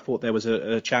ago, I thought there was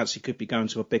a chance he could be going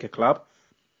to a bigger club.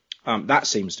 That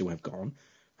seems to have gone.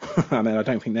 I mean, I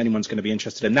don't think anyone's going to be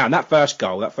interested in that. And that first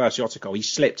Jota goal, he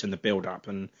slipped in the build-up.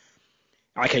 And,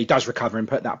 okay, he does recover and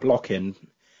put that block in.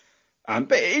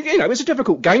 But, it was a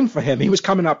difficult game for him. He was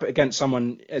coming up against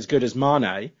someone as good as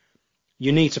Mane.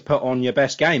 You need to put on your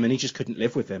best game, and he just couldn't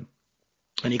live with him.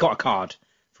 And he got a card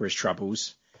for his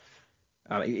troubles.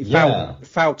 He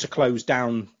failed to close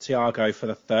down Thiago for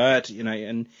the third,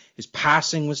 and his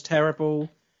passing was terrible.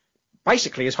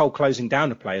 Basically, his whole closing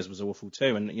down of players was awful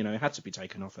too, and it had to be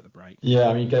taken off at the break. Yeah,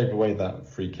 I mean, he gave away that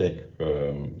free kick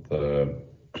for the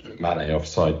Mane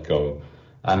offside goal,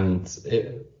 and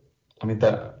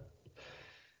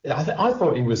I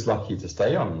thought he was lucky to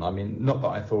stay on. I mean, not that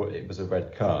I thought it was a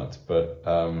red card, but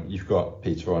you've got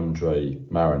Peter-Andre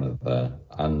Mariner there,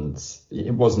 and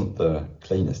it wasn't the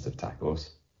cleanest of tackles.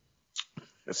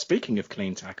 Speaking of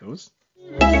clean tackles.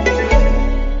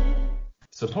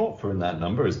 Support for In That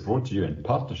Number is brought to you in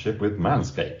partnership with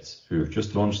Manscaped, who have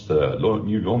just launched the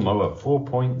new Lawnmower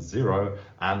 4.0,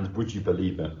 and would you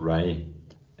believe it, Ray?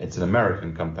 It's an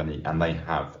American company, and they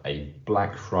have a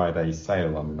Black Friday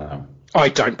sale on now. I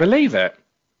don't believe it.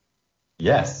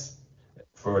 Yes.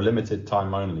 For a limited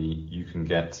time only, you can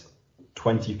get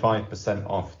 25%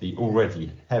 off the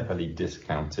already heavily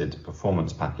discounted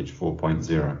Performance Package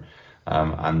 4.0.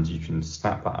 And you can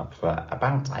snap that up for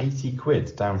about 80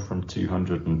 quid, down from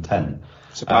 210.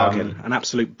 It's a bargain, an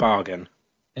absolute bargain.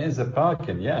 It is a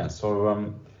bargain, yeah.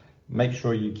 So make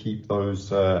sure you keep those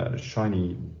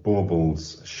shiny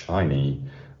baubles shiny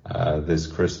this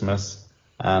Christmas.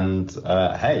 And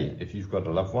hey, if you've got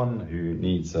a loved one who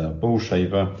needs a ball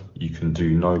shaver, you can do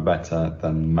no better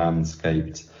than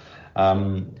Manscaped.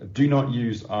 Do not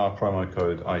use our promo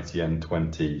code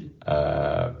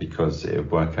ITN20 because it'll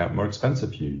work out more expensive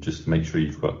for you. Just make sure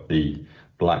you've got the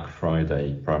Black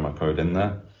Friday promo code in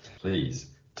there. Please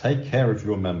take care of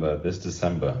your member this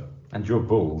December, and your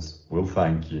balls will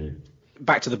thank you.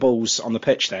 Back to the balls on the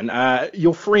pitch then.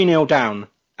 You're 3-0 down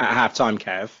at half-time,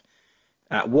 Kev.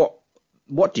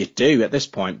 What do you do at this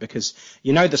point? Because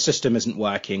the system isn't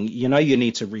working. You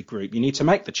need to regroup. You need to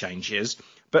make the changes.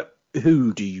 But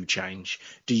who do you change?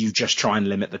 Do you just try and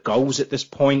limit the goals at this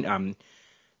point?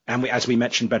 As we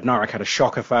mentioned, Bednarek had a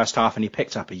shocker first half and he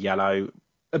picked up a yellow.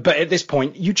 But at this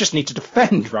point, you just need to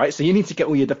defend, right? So you need to get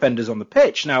all your defenders on the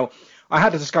pitch. Now, I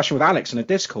had a discussion with Alex in a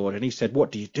Discord, and he said,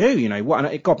 what do you do? And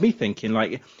it got me thinking,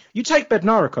 like, you take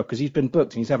Bednarek because he's been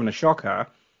booked and he's having a shocker.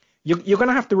 You're going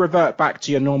to have to revert back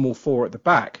to your normal 4 at the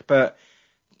back. But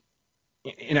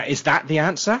Is that the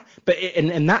answer? But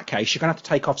in that case, you're going to have to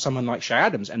take off someone like Che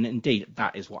Adams, and indeed,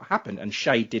 that is what happened. And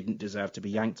Che didn't deserve to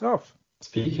be yanked off.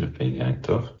 Speaking of being yanked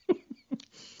off,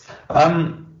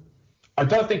 I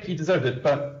don't think he deserved it.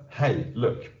 But hey,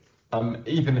 look,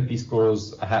 even if he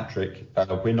scores a hat-trick,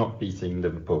 we're not beating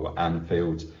Liverpool at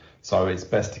Anfield, so it's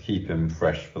best to keep him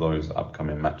fresh for those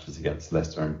upcoming matches against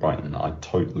Leicester and Brighton. I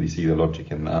totally see the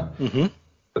logic in that. Mm-hmm.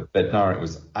 But Bednarek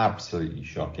was absolutely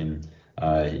shocking.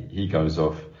 He goes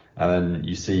off, and then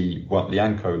you see what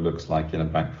Lianco looks like in a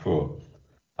back four.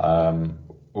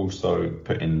 Also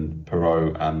putting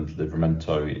Perraud and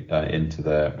Livramento into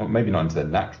their, well, maybe not into their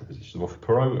natural position. Well, for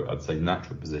Perraud, I'd say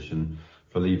natural position.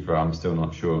 For Livra, I'm still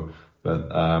not sure. But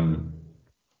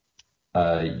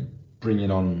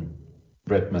bringing on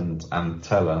Redmond and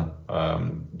Teller,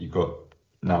 you've got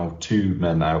now two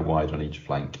men out wide on each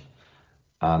flank.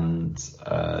 And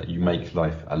you make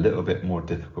life a little bit more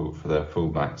difficult for their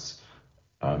fullbacks,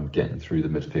 getting through the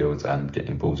midfield and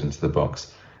getting balls into the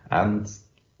box. And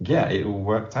yeah, it all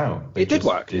worked out. It did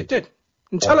work. It did.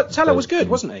 And Teller was good,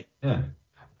 wasn't he?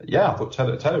 Yeah. I thought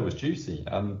Teller was juicy,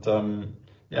 and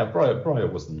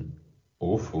Breyer wasn't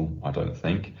awful. I don't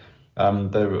think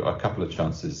there were a couple of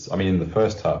chances. I mean, in the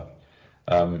first half,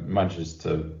 manages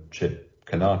to chip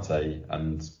Konate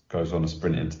and goes on a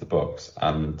sprint into the box,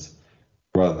 and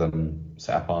rather than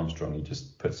set up Armstrong, he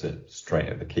just puts it straight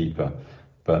at the keeper.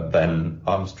 But then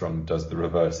Armstrong does the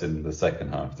reverse in the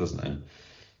second half, doesn't he?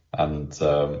 And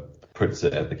puts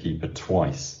it at the keeper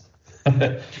twice,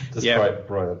 despite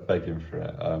Breyer begging for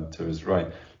it to his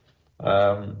right.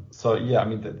 So, yeah, I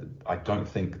mean, I don't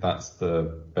think that's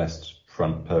the best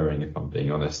front pairing, if I'm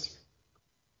being honest.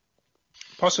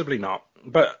 Possibly not.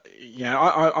 But, yeah,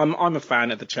 I'm a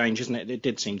fan of the change, isn't it? It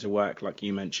did seem to work, like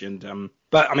you mentioned.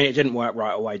 But, I mean, it didn't work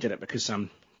right away, did it? Because Van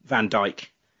Dijk,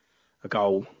 a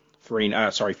goal,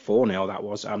 4-0, that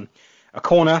was. A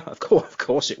corner, of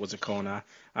course it was a corner.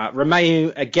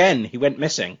 Romeu, again, he went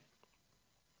missing.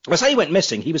 I say he went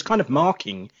missing. He was kind of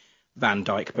marking Van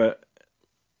Dijk, but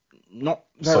not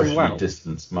very well. Socially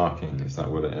distanced marking, is that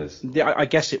what it is? Yeah, I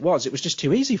guess it was. It was just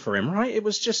too easy for him, right? It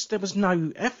was just, there was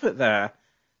no effort there.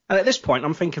 And at this point,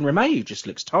 I'm thinking Romeu just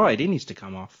looks tired. He needs to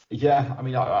come off. Yeah, I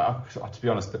mean, to be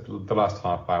honest, the last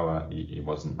half hour, he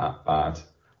wasn't that bad.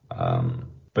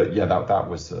 But yeah, that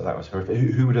was horrific.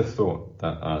 Who would have thought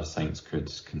that Saints could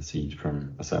concede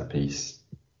from a set piece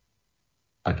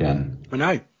again? I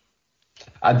know.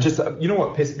 And just, you know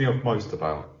what pissed me off most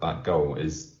about that goal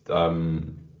is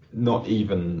not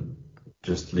even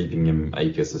just leaving him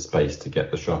acres of space to get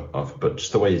the shot off, but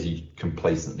just the way he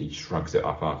complacently shrugs it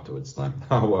off afterwards. Like,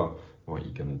 oh, well, what are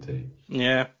you going to do?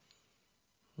 Yeah,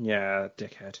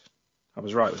 dickhead. I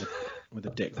was right with the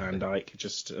Dick Van Dijk. It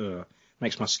just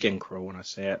makes my skin crawl when I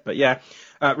see it. But yeah,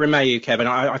 Romeu, Kevin,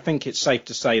 I think it's safe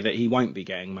to say that he won't be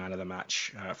getting man of the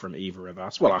match from either of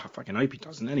us. Well, I fucking hope he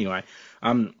doesn't anyway.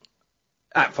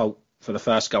 At fault for the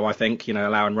first goal, I think,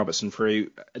 allowing Robertson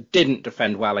through. Didn't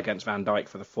defend well against Van Dijk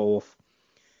for the fourth.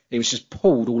 He was just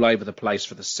pulled all over the place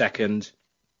for the second.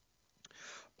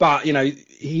 But,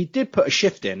 he did put a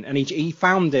shift in, and he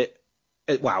found it,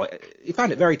 he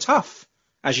found it very tough,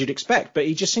 as you'd expect, but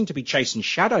he just seemed to be chasing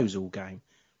shadows all game.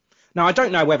 Now, I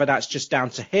don't know whether that's just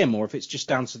down to him or if it's just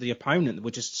down to the opponent that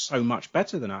were just so much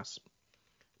better than us.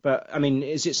 But, I mean,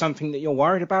 is it something that you're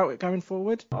worried about going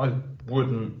forward? I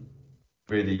wouldn't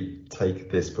really take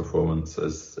this performance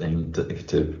as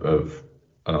indicative of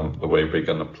the way we're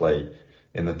going to play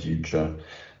in the future.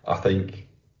 I think,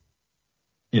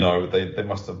 they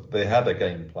had a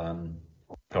game plan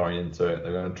going into it.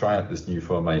 They're going to try out this new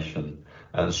formation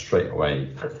and straight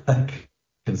away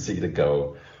concede a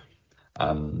goal.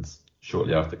 And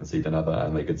shortly after concede another,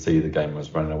 and they could see the game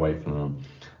was running away from them.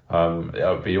 It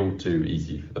would be all too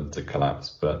easy for them to collapse.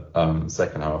 But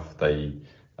second half, they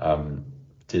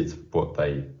did what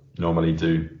they normally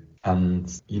do. And,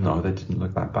 they didn't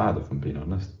look that bad, if I'm being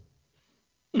honest.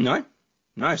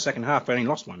 No, second half, they only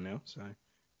lost one now, so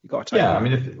you've got to take it. Yeah, I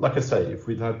mean, like I say, if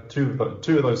we'd had two of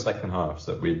those second halves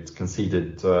that we'd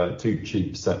conceded two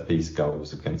cheap set-piece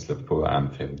goals against Liverpool at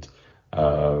Anfield,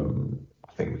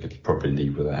 I think we could probably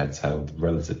leave with our heads held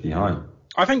relatively high.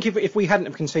 I think if we hadn't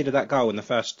have conceded that goal in the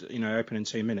first, opening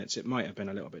 2 minutes, it might have been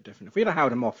a little bit different. If we had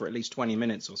held them off for at least 20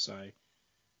 minutes or so,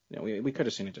 we could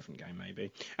have seen a different game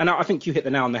maybe. And I think you hit the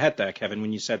nail on the head there, Kevin,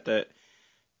 when you said that,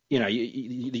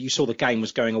 you saw the game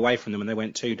was going away from them and they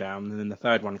went 2 down, and then the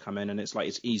third one come in, and it's like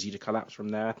it's easy to collapse from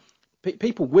there.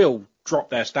 People will drop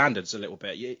their standards a little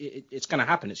bit. It's going to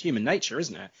happen. It's human nature,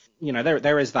 isn't it?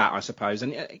 There is that, I suppose.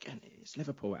 And again, it's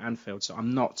Liverpool at Anfield, so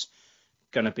I'm not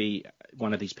going to be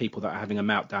one of these people that are having a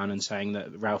meltdown and saying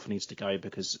that Ralph needs to go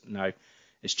because, no,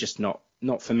 it's just not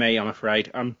for me, I'm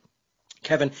afraid.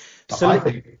 Kevin, I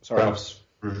think Ralph's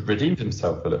redeemed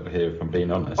himself a little here, if I'm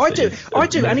being honest. I do,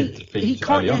 and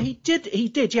he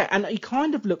did, yeah, and he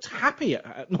kind of looked happy,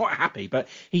 not happy, but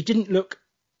he didn't look,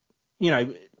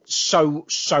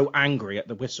 so angry at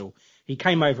the whistle. He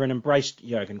came over and embraced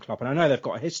Jurgen Klopp, and I know they've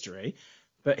got a history,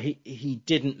 but he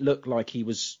didn't look like he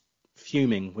was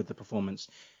fuming with the performance,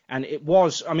 and it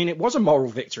was a moral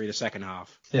victory the second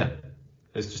half. Yeah.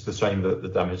 It's just a shame that the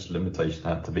damage limitation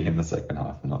had to be in the second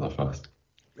half and not the first.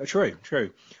 True.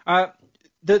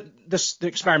 The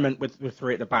experiment with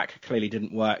three at the back clearly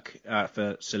didn't work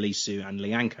for Salisu and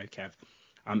Lianco, Kev.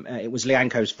 It was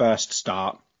Lianco's first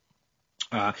start.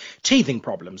 Teething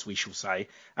problems, we shall say.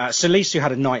 Salisu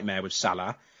had a nightmare with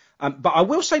Salah. But I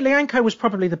will say Lianco was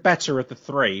probably the better of the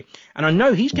three. And I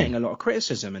know he's getting a lot of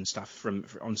criticism and stuff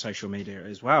on social media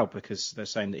as well, because they're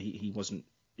saying that he wasn't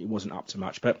up to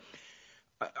much. But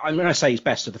I'm going to say he's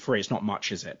best of the three. It's not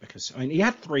much, is it? Because he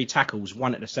had 3 tackles,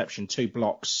 1 interception, 2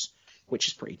 blocks, which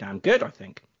is pretty damn good, I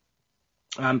think.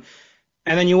 And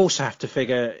then you also have to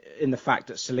figure in the fact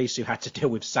that Salisu had to deal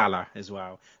with Salah as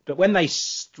well. But when when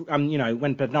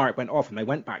Bednarek went off and they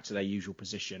went back to their usual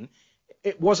position,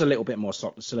 it was a little bit more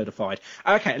solidified.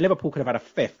 Okay, Liverpool could have had a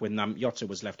fifth when Jota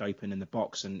was left open in the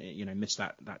box and missed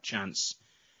that chance.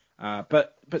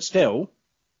 But still,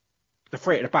 the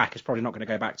three at the back is probably not going to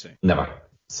go back to. Never.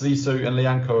 Salisu and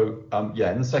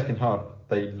Lianco, in the second half,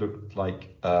 they looked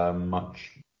like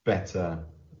much better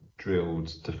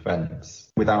drilled defence.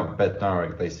 Without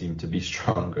Bednarek, they seem to be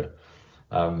stronger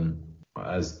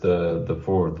as the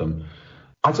 4 of them.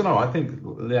 I don't know. I think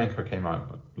Lianco came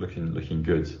out looking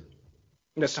good.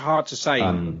 It's hard to say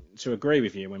to agree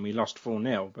with you when we lost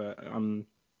 4-0, but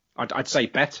I'd say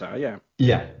better, yeah.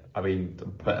 Yeah,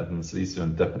 better than Salisu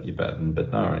and definitely better than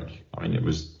Bednarek. It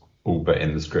was all but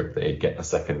in the script that he'd get a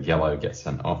second yellow, get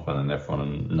sent off, and then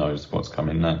everyone knows what's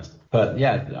coming next. But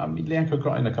yeah, Lianco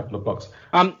got in a couple of blocks.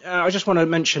 I just want to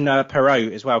mention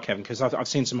Perraud as well, Kevin, because I've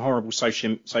seen some horrible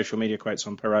social media quotes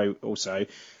on Perraud also.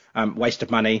 Waste of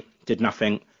money, did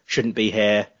nothing, shouldn't be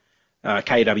here.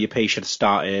 KWP should have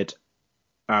started.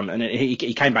 And he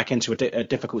came back into a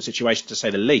difficult situation, to say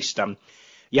the least.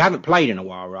 You haven't played in a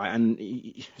while, right?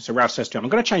 And so Ralph says to him, I'm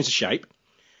going to change the shape.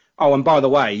 Oh, and by the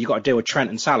way, you got to deal with Trent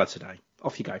and Salah today.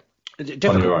 Off you go.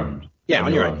 On your own. Yeah,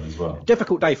 on your own as well.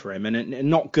 Difficult day for him, and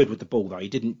not good with the ball, though. He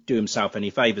didn't do himself any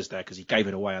favours there because he gave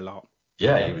it away a lot.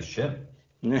 Yeah, he was shit.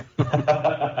 Yeah.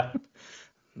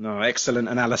 No, excellent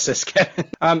analysis,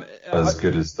 Kevin. As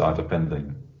good as our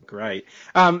defending. Great.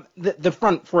 The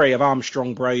front three of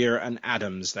Armstrong, Broja and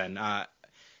Adams then.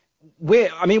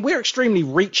 We're extremely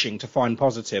reaching to find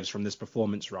positives from this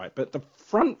performance, right? But the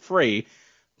front three,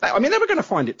 they were going to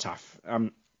find it tough.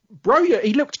 Broja,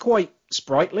 he looked quite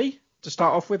sprightly to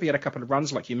start off with. He had a couple of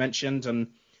runs, like you mentioned, and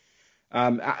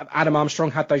Adam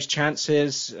Armstrong had those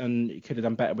chances, and he could have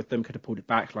done better with them, could have pulled it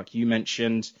back, like you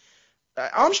mentioned.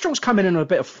 Armstrong's coming in a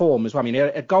bit of form as well. He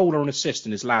had a goal or an assist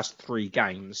in his last 3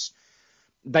 games.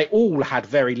 They all had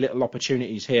very little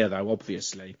opportunities here, though,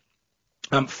 obviously.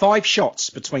 5 shots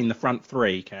between the front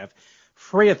 3, Kev.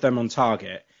 3 of them on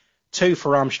target. 2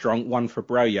 for Armstrong, 1 for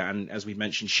Broja, and as we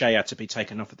mentioned, Shea had to be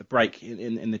taken off at the break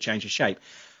in the change of shape.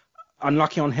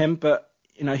 Unlucky on him, but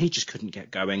he just couldn't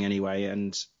get going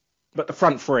anyway. But the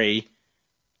front 3,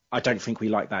 I don't think we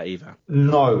like that either.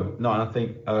 No, and I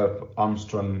think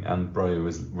Armstrong and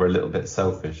Broja were a little bit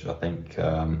selfish. I think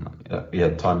he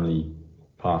had timely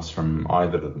pass from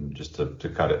either of them just to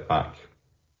cut it back.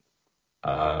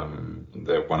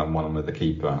 They're one-on-one with the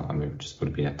keeper, it just would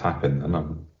have been a tap in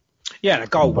them. Yeah, a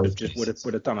goal would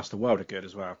have done us the world of good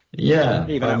as well. Yeah,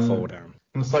 even that fall down.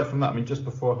 And aside from that, just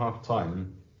before half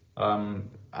time,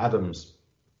 Adams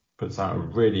puts out a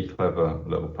really clever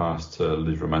little pass to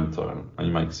Livramento, and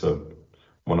he makes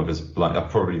one of his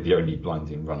probably the only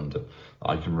blinding run that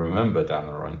I can remember down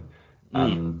the right.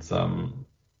 And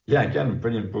again,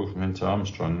 brilliant ball from him to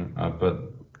Armstrong,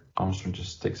 but Armstrong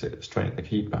just sticks it straight at the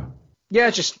keeper. Yeah,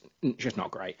 just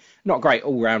not great. Not great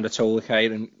all round at all, okay,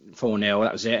 then 4-0,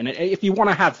 that was it. And if you want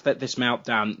to have this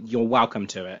meltdown, you're welcome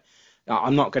to it.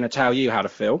 I'm not going to tell you how to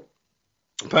feel.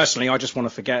 Personally, I just want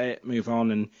to forget it, move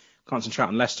on and concentrate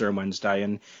on Leicester on Wednesday.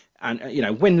 And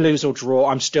win, lose or draw,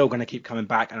 I'm still going to keep coming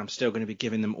back and I'm still going to be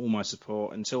giving them all my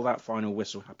support until that final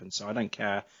whistle happens. So I don't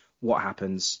care what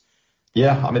happens.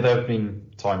 Yeah, there have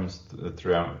been times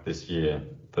throughout this year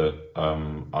that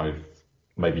I've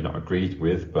maybe not agreed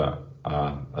with, but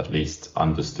at least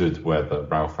understood where the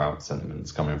Ralph out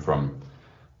sentiment's coming from.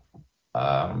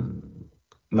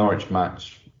 Norwich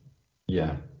match,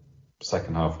 yeah,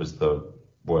 second half was the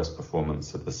worst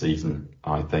performance of the season.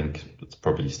 I think it's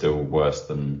probably still worse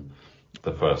than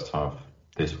the first half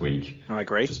this week. I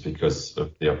agree. Just because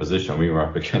of the opposition. We were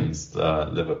up against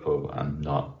Liverpool and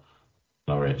not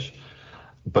Norwich.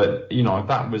 But,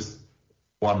 that was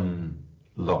one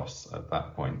loss at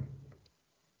that point.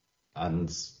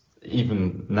 And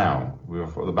even now, we were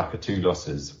at the back of 2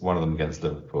 losses, one of them against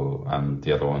Liverpool and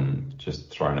the other one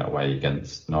just throwing it away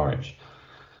against Norwich.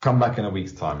 Come back in a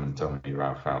week's time and tell me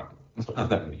Ralph out.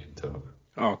 Then we can talk.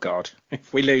 Oh, God.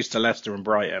 If we lose to Leicester and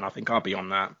Brighton, I think I'll be on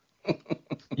that.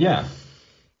 Yeah.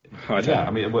 I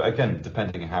mean, again,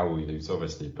 depending on how we lose,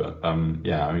 obviously. But,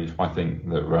 if I think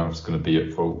that Ralph's going to be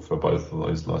at fault for both of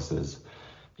those losses,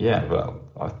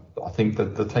 I think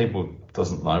that the table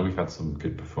doesn't lie. We've had some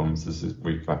good performances.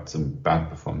 We've had some bad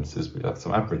performances. We've had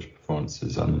some average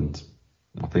performances. And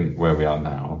I think where we are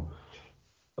now,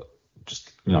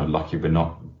 just, lucky we're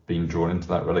not being drawn into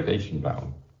that relegation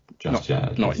battle just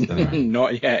yet.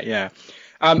 Not yet, yeah.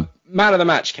 Man of the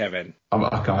match, Kevin.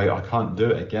 I can't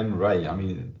do it again, Ray. I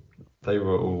mean, they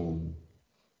were all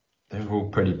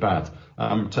pretty bad.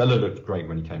 Teller looked great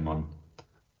when he came on.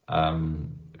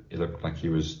 It looked like he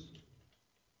was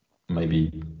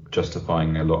maybe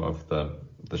justifying a lot of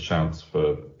the shouts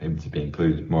for him to be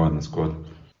included more in the squad.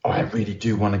 I really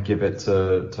do want to give it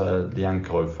to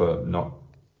Lianco for not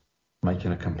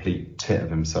making a complete tit of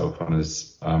himself on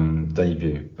his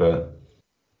debut, but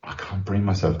I can't bring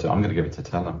myself to. I'm going to give it to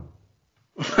Teller.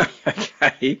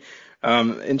 Okay,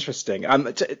 interesting.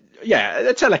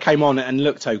 Teller came on and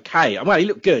looked okay. Well, he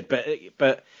looked good,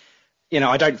 but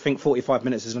I don't think 45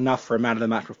 minutes is enough for a man of the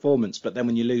match performance. But then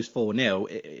when you lose 4-0,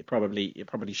 it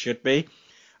probably should be.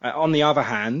 On the other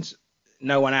hand,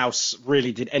 no one else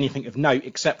really did anything of note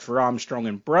except for Armstrong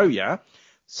and Broja.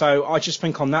 So I just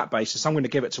think on that basis, I'm going to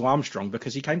give it to Armstrong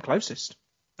because he came closest.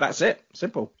 That's it.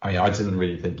 Simple. I mean, I didn't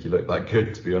really think he looked that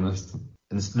good, to be honest. And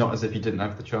it's not as if he didn't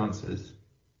have the chances.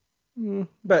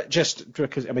 But just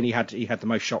because, he had the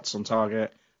most shots on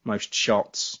target, most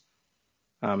shots.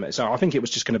 So I think it was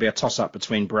just going to be a toss-up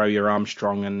between Broja,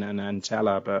 Armstrong and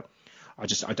Teller. But I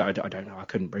don't know. I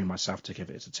couldn't bring myself to give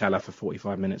it to Teller for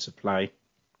 45 minutes of play.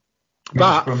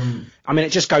 But it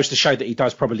just goes to show that he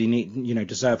does probably need,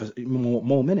 deserve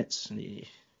more minutes.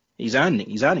 He's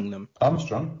earning them.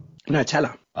 Armstrong? No,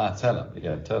 Teller. Teller.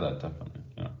 Yeah, Teller, definitely.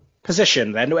 Yeah.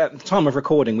 Position then. At the time of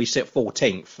recording, we sit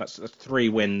 14th. That's 3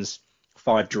 wins,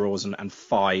 5 draws, and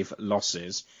 5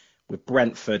 losses. With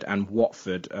Brentford and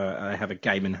Watford, they have a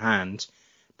game in hand.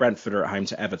 Brentford are at home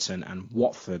to Everton, and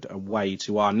Watford away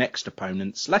to our next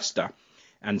opponents, Leicester.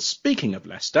 And speaking of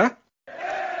Leicester.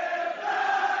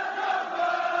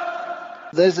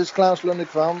 This is Klaus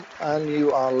Lundekvam, and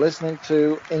you are listening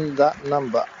to In That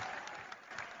Number.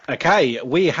 Okay,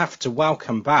 we have to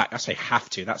welcome back. I say have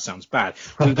to. That sounds bad.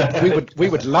 We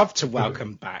would love to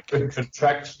welcome back.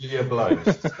 Contractually obliged.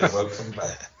 Welcome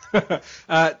back.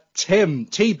 Tim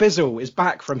T. Bizzle is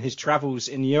back from his travels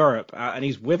in Europe, and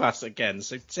he's with us again.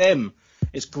 So Tim,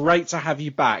 it's great to have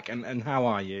you back. And how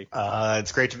are you?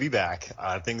 It's great to be back.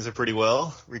 Things are pretty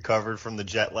well. Recovered from the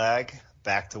jet lag.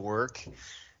 Back to work.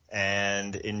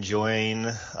 And enjoying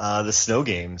the snow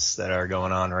games that are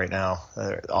going on right now.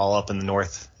 They're all up in the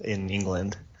north in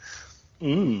England.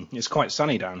 It's quite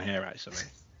sunny down here, actually.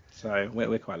 So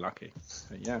we're quite lucky.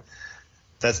 But yeah.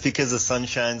 That's because the sun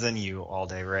shines on you all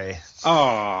day, Ray.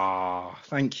 Oh,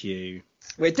 thank you.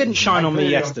 Well, it didn't shine on me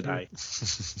yesterday.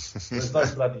 There's no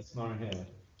bloody snow here.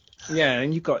 Yeah,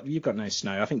 and you've got no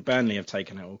snow. I think Burnley have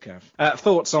taken it all, Kev.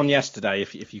 Thoughts on yesterday,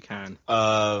 if you can.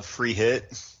 Free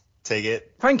hit. Take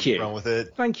it. Thank you. Run with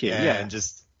it. Thank you. And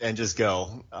just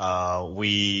go.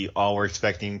 We all were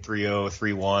expecting 3-0,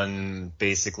 3-1,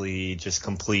 basically just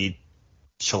complete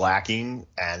shellacking,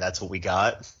 and that's what we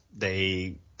got.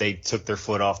 They took their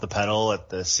foot off the pedal at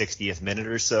the 60th minute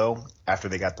or so after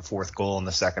they got the 4th goal in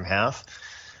the second half,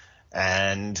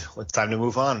 and it's time to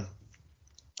move on.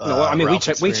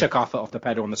 We took our foot off the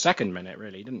pedal in the 2nd minute,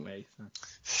 really, didn't we?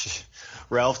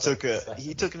 Ralph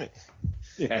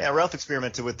Ralph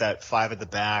experimented with that 5 at the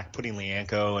back, putting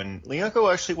Lianco, and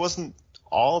Lianco actually wasn't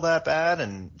all that bad.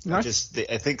 And I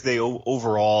think they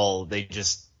overall they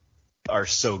just are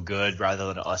so good rather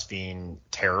than us being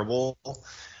terrible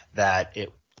that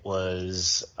it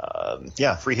was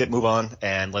free hit, move on,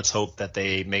 and let's hope that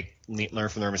they learn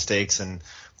from their mistakes and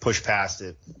push past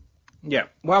it. Yeah,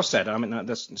 well said. I mean,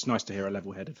 it's nice to hear a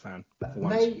level-headed fan.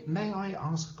 May I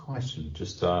ask a question?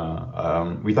 Just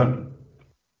we don't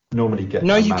normally get.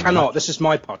 No, you cannot. This is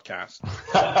my podcast.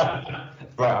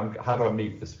 Right, how do I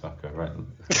meet this fucker? Right.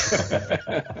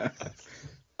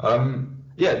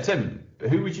 Tim,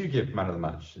 Who would you give man of the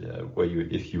match?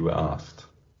 If you were asked?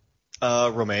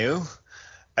 Romeo.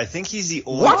 I think he's the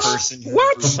only person who...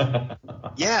 What?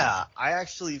 Yeah, I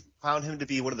actually found him to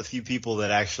be one of the few people that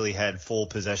actually had full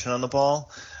possession on the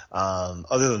ball.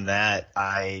 Other than that,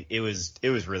 it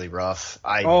was really rough.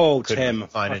 I couldn't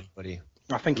find anybody.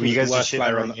 I think he was the worst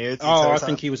player on the... I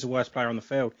think he was the worst player on the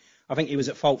field. I think he was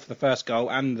at fault for the first goal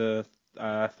and the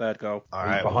third goal. All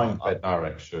right, behind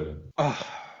Bednarek, sure.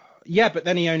 Yeah, but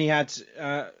then he only had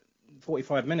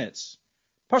 45 minutes.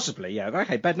 Possibly, yeah.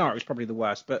 Okay, Bednarek was probably the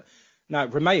worst, but no,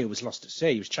 Romeo was lost at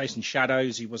sea. He was chasing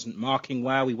shadows. He wasn't marking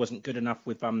well. He wasn't good enough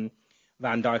with Van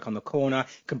Dijk on the corner.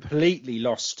 Completely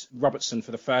lost Robertson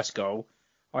for the first goal.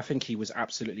 I think he was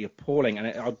absolutely appalling, and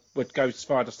I would go as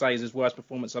far to say is his worst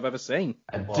performance I've ever seen.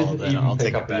 And didn't even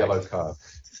pick up a yellow card.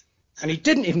 And he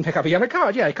didn't even pick up a yellow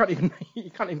card. Yeah, you can't even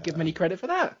give him any credit for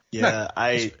that. Yeah, no,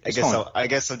 I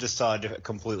guess I just saw a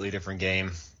completely different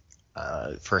game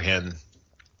for him.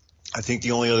 I think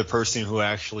the only other person who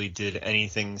actually did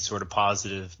anything sort of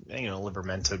positive,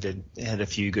 Livramento had a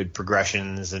few good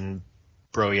progressions, and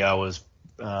Broja was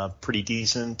pretty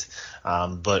decent.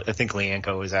 But I think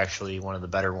Lianco is actually one of the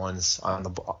better ones on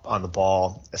the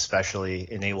ball, especially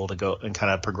and able to go and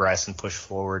kind of progress and push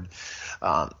forward.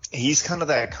 He's kind of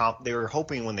that they were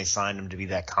hoping when they signed him to be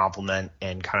that complement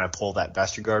and kind of pull that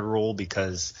Vestergaard role,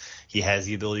 because he has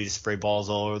the ability to spray balls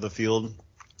all over the field.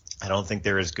 I don't think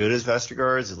they're as good as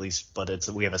Vestergaard's, at least, but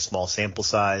we have a small sample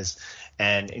size.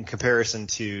 And in comparison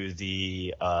to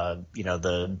the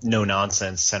no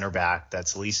nonsense center back that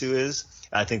Salisu is,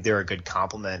 I think they're a good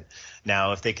complement.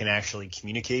 Now, if they can actually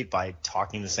communicate by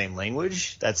talking the same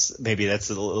language, that's a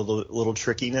little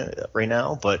tricky right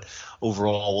now. But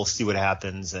overall, we'll see what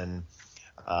happens. And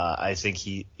I think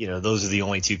those are the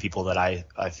only two people that I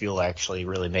feel actually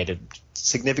really made a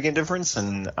significant difference.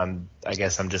 And I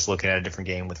guess I'm just looking at a different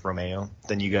game with Romeo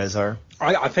than you guys are.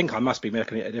 I think I must be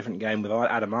looking at a different game with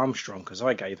Adam Armstrong, because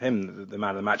I gave him the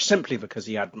man of the match simply because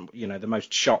he had the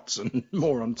most shots and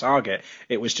more on target.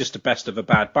 It was just the best of a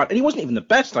bad bunch, and he wasn't even the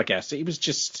best, I guess. He was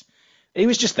just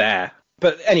there.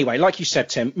 But anyway, like you said,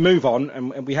 Tim, move on,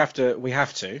 and we have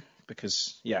to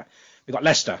because we've got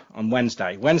Leicester on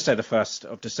Wednesday the 1st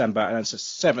of December, and it's a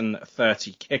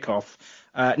 7:30 kickoff.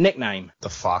 Nickname? The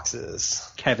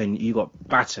Foxes. Kevin, you got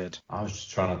battered. I was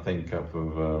just trying to think up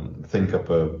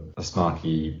a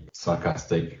snarky,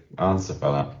 sarcastic answer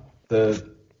for that. The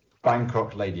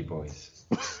Bangkok Ladyboys.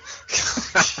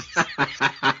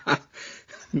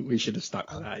 We should have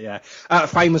stuck with that, yeah.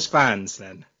 Famous fans,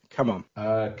 then. Come on.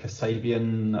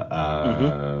 Kasabian,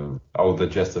 older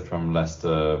jester from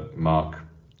Leicester, Mark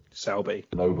Selby.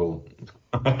 Noble.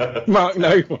 Mark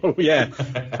Noble, yeah.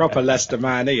 Proper Leicester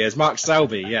man he is. Mark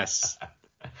Selby, yes.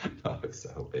 Mark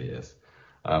Selby, yes.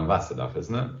 That's enough,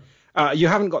 isn't it? You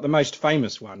haven't got the most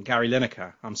famous one, Gary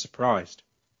Lineker. I'm surprised.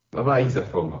 Well, he's a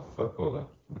former footballer.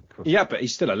 Yeah, but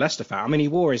he's still a Leicester fan. I mean, he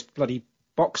wore his bloody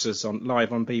boxers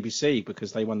live on BBC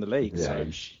because they won the league. Yeah, so.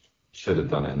 He should have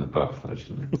done it in the buff,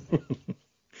 actually.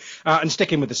 And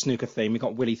sticking with the snooker theme, we've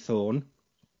got Willie Thorne.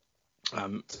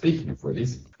 Speaking of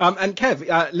Willies. And Kev,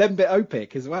 Lembit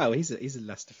Opik as well. He's a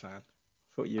Leicester fan.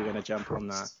 Thought you were going to jump on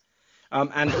that.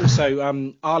 And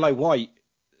also Arlo White,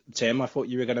 Tim. I thought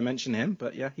you were going to mention him,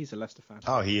 but yeah, he's a Leicester fan.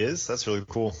 Oh, he is? That's really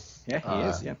cool. Yeah, he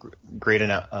is. Yeah. Great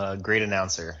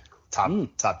announcer.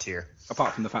 Top tier.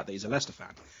 Apart from the fact that he's a Leicester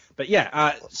fan. But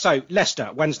yeah, so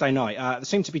Leicester, Wednesday night. They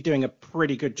seem to be doing a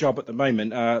pretty good job at the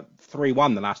moment.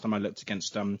 3-1 the last time I looked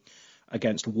against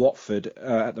Watford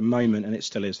at the moment, and it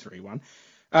still is 3-1.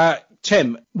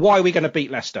 Tim, why are we going to beat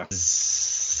Leicester?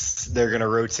 They're going to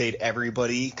rotate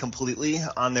everybody completely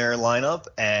on their lineup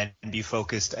and be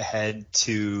focused ahead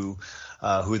to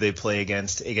who they play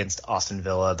against Aston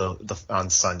Villa on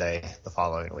Sunday the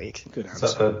following week. Good answer.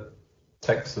 Is that the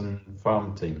Texan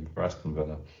farm team for Aston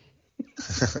Villa?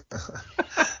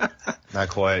 Not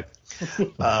quite.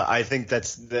 I think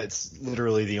that's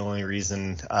literally the only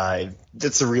reason.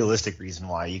 That's a realistic reason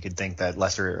why you could think that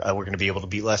Leicester we're going to be able to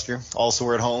beat Leicester. Also,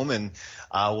 we're at home, and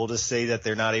we'll just say that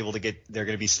they're not able to they're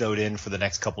going to be snowed in for the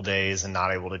next couple days and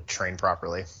not able to train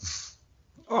properly.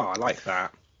 Oh, I like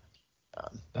that.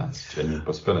 That's a genuine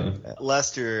possibility.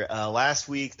 Leicester, last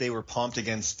week they were pumped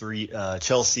against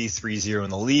Chelsea 3-0 in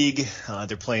the league.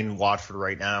 They're playing Watford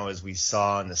right now, as we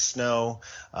saw in the snow.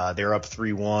 They're up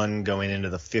 3-1 going into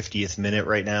the 50th minute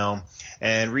right now,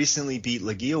 and recently beat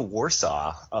Legia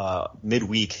Warsaw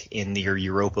midweek in their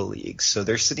Europa League. So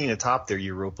they're sitting atop their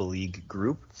Europa League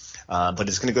group, but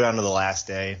it's going to go down to the last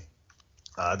day.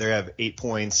 They have 8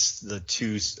 points. The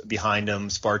two behind them,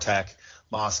 Spartak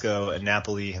Moscow and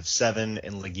Napoli, have 7,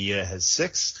 and Legia has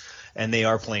 6. and they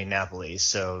are playing Napoli,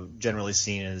 so generally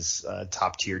seen as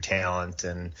top tier talent.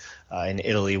 And in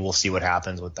Italy, we'll see what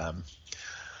happens with them.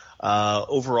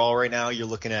 Overall, right now, you're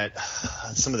looking at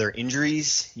some of their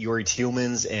injuries. Youri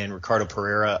Tielemans and Ricardo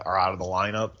Pereira are out of the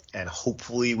lineup, and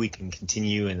hopefully we can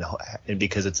continue. And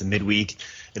because it's a midweek,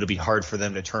 it'll be hard for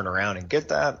them to turn around and get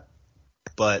that.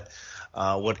 But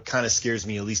what kind of scares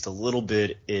me at least a little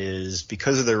bit is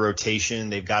because of their rotation,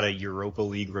 they've got a Europa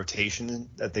League rotation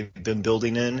that they've been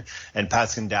building in, and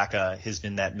Patson Daka has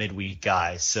been that midweek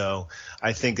guy. So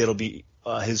I think it'll be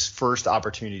his first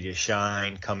opportunity to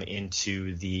shine come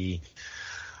into the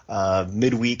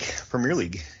midweek Premier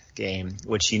League game,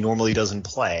 which he normally doesn't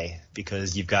play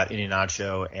because you've got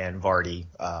Iheanacho and Vardy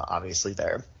obviously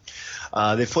there.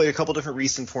 They've played a couple different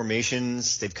recent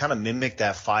formations. They've kind of mimicked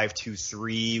that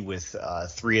 5-2-3 with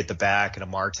 3 at the back and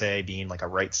Amarte being like a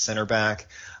right center back.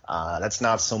 That's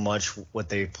not so much what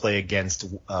they play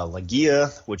against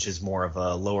Legia, which is more of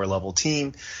a lower level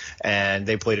team. And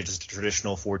they played just a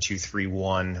traditional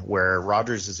 4-2-3-1 where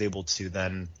Rodgers is able to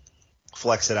then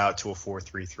flex it out to a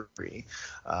 4-3-3,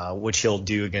 which he'll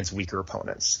do against weaker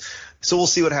opponents. So we'll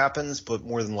see what happens, but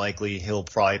more than likely he'll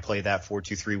probably play that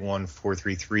 4-2-3-1,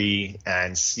 4-3-3,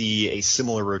 and see a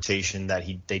similar rotation that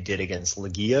they did against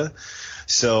Legia.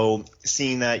 So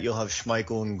seeing that, you'll have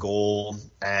Schmeichel in goal,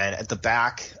 and at the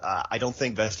back, I don't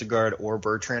think Vestergaard or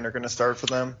Bertrand are going to start for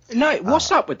them. No,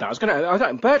 what's up with that?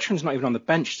 Bertrand's not even on the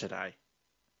bench today.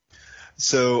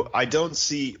 So I don't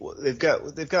see they've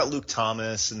got Luke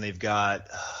Thomas, and they've got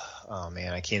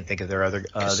I can't think of their other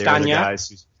guys.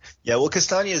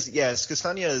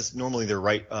 Castagna is normally their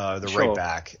right right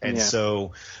back, and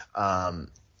so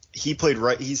he played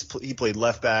right. He played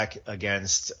left back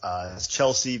against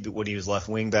Chelsea when he was left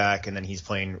wing back, and then he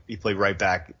played right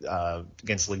back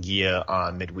against Legia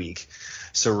on midweek.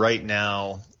 So right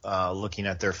now, looking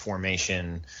at their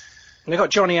formation. They've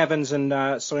got Johnny Evans and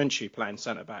Soyuncu playing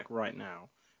centre back right now.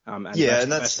 And that's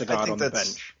Vestergaard on the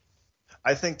bench.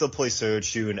 I think they'll play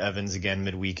Soyuncu and Evans again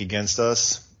midweek against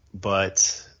us.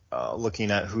 But looking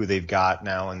at who they've got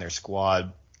now in their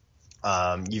squad,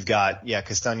 you've got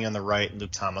Castagna on the right and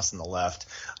Luke Thomas on the left.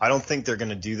 I don't think they're going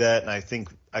to do that, and I think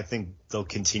they'll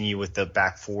continue with the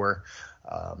back four.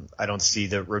 I don't see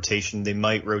the rotation. They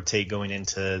might rotate going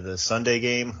into the Sunday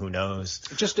game. Who knows?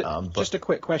 Just a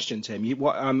quick question, Tim. You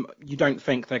don't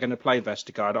think they're going to play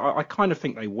Vestergaard? I kind of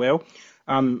think they will.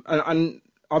 And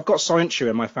I've got Soyuncu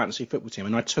in my fantasy football team,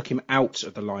 and I took him out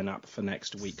of the lineup for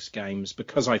next week's games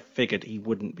because I figured he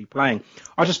wouldn't be playing.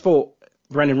 I just thought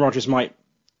Brendan Rodgers might,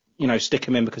 stick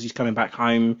him in because he's coming back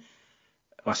home.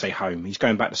 I say home. He's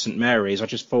going back to St Mary's. I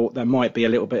just thought there might be a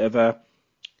little bit of a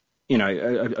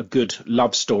good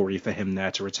love story for him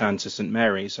there to return to St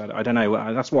Mary's. I don't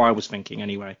know. That's what I was thinking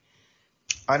anyway.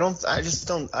 I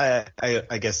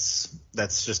guess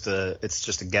that's just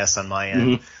a guess on my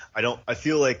end. Mm-hmm. I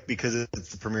feel like because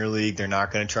it's the Premier League, they're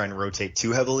not going to try and rotate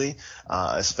too heavily,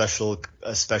 especially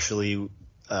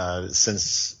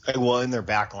since in their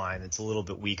back line, it's a little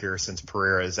bit weaker since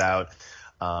Pereira is out.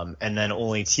 And then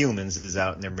only Tielemans is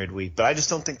out in their midweek, but I just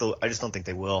don't think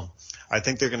they will. I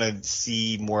think they're going to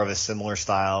see more of a similar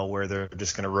style where they're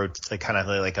just going to rotate, kind of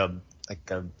like a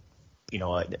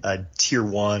tier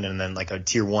 1 and then like a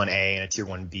tier 1A and a tier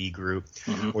 1B group,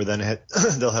 where then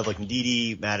they'll have like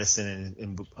Ndidi, Madison,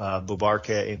 and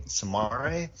Boubacar and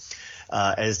Samare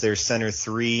as their center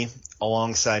 3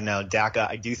 alongside now Daka.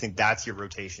 I do think that's your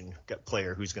rotation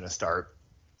player who's going to start.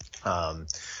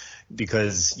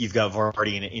 Because you've got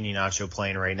Vardy and Iheanacho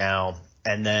playing right now,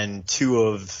 and then 2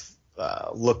 of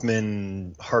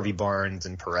Lookman, Harvey Barnes,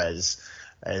 and Perez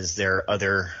as their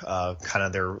other kind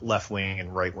of their left wing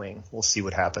and right wing. We'll see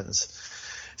what happens.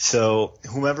 So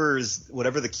whatever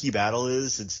the key battle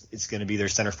is, it's going to be their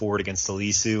center forward against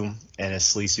Salisu, and if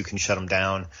Salisu can shut them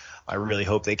down, I really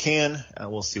hope they can.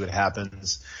 We'll see what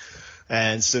happens.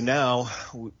 And so now,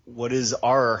 what is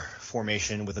our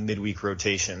formation with a midweek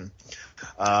rotation?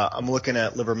 I'm looking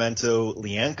at Livramento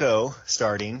Lianco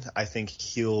starting. I think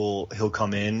he'll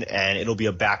come in, and it'll be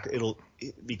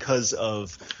because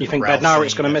of. You think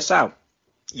Bednarek's going to miss out?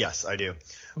 Yes, I do.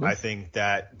 Mm-hmm. I think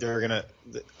that they're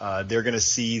gonna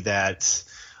see that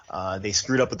they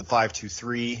screwed up with the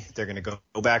 5-2-3. They're gonna go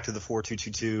back to the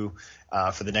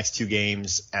 4-2-2-2 for the next 2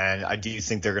 games, and I do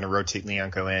think they're gonna rotate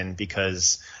Lianco in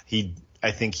because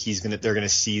they're gonna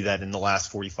see that in the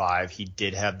last 45 he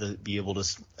did have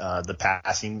the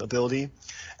passing ability,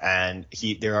 and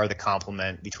there are the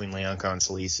complement between Lianco and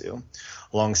Salisu,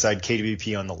 alongside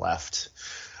KWP on the left,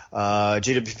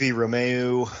 JWP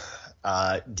Romeu,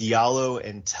 Diallo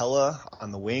and Tella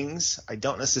on the wings. I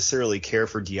don't necessarily care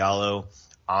for Diallo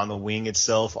on the wing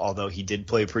itself, although he did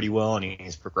play pretty well and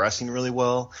he's progressing really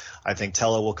well. I think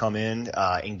Tella will come in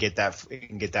and get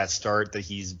that start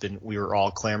that we were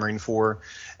all clamoring for.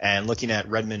 And looking at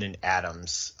Redmond and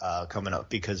Adams coming up,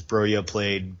 because Broja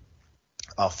played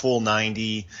a full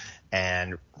 90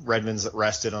 and Redmond's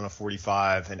rested on a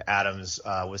 45 and Adams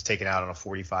was taken out on a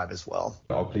 45 as well.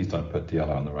 Oh, please don't put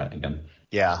Diallo on the right again.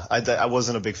 Yeah, I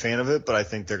wasn't a big fan of it, but I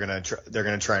think they're gonna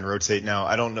try and rotate now.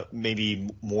 I don't know, maybe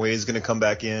Moy is gonna come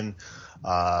back in.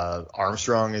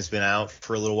 Armstrong has been out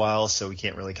for a little while, so we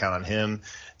can't really count on him.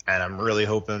 And I'm really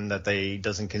hoping that they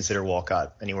doesn't consider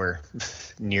Walcott anywhere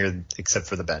near except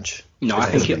for the bench. No, I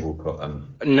think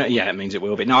it means it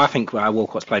will be. No, I think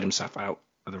Walcott's played himself out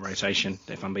of the rotation.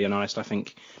 If I'm being honest, I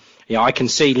think I can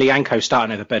see Lianco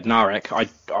starting over Bednarek.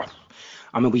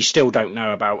 I mean, we still don't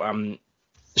know about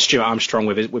Stuart Armstrong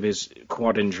with his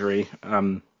quad injury,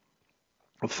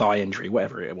 thigh injury,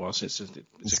 whatever it was. It's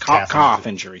a calf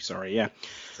injury. Sorry, yeah.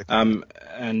 I don't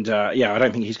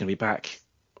think he's going to be back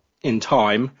in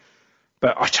time.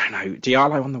 But I don't know,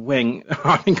 Diallo on the wing.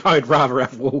 I think I would rather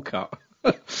have Walcott.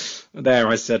 There,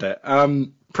 I said it.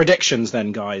 Predictions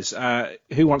then, guys.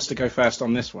 Who wants to go first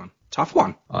on this one? Tough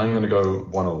one. I'm going to go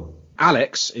 1-0.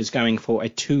 Alex is going for a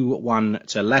 2-1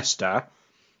 to Leicester.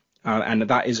 And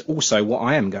that is also what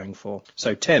I am going for.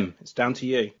 So, Tim, it's down to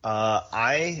you.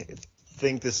 I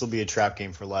think this will be a trap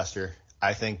game for Leicester.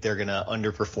 I think they're going to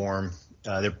underperform.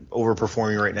 They're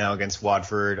overperforming right now against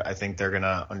Watford. I think they're going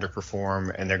to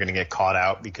underperform, and they're going to get caught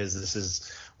out because this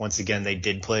is, once again, they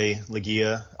did play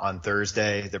Legia on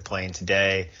Thursday. They're playing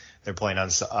today. They're playing on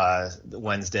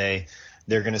Wednesday.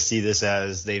 They're going to see this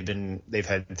as they've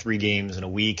had 3 games in a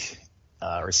week.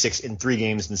 Or 3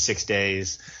 games in 6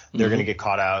 days. They're going to get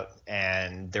caught out,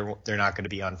 and they're not going to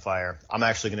be on fire. I'm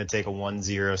actually going to take a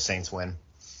 1-0 Saints win.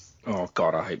 Oh,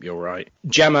 God, I hope you're right.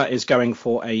 Gemma is going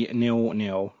for a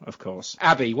 0-0, of course.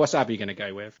 Abby, what's Abby going to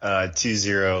go with?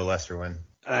 2-0 Leicester win.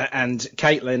 And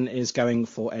Caitlin is going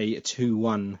for a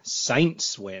 2-1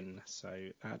 Saints win. So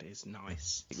that is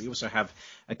nice. We also have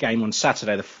a game on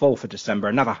Saturday, the 4th of December,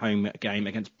 another home game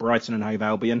against Brighton and Hove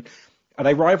Albion. Are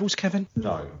they rivals, Kevin?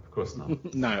 No, of course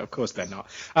not. No, of course they're not.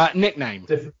 Nickname?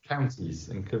 Different counties,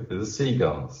 including the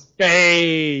Seagulls.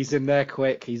 Hey, he's in there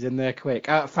quick.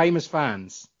 Famous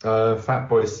fans?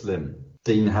 Fatboy Slim.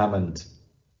 Dean Hammond.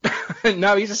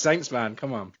 No, he's a Saints fan.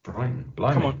 Come on. Brian,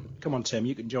 Come on, Tim.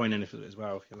 You can join in as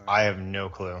well if you like. I have no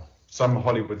clue. Some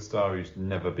Hollywood star who's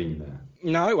never been there.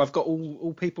 No, I've got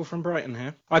all people from Brighton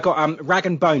here. I got Rag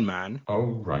and Bone Man. Oh,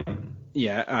 right.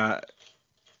 Yeah,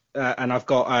 and I've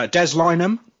got Des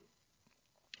Lynam,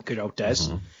 good old Des.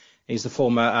 Mm-hmm. He's the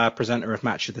former presenter of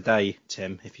Match of the Day,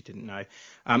 Tim, if you didn't know.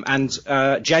 And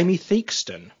Jamie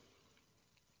Theakston.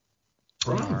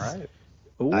 Right. All right.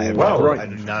 Ooh, I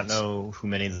do not know who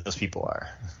many of those people are.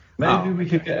 Maybe we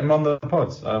could get him on the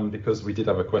pod because we did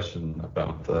have a question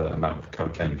about the amount of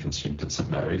cocaine consumed at St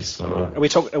Mary's. So, are we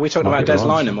talking about Des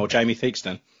Lynam or Jamie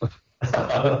Theakston?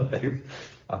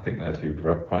 I think they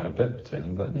do quite a bit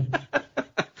between them, don't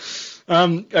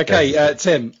you? Okay,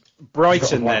 Tim,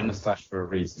 Brighton then. Moustache for a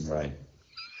reason, Ray.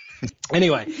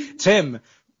 Anyway, Tim,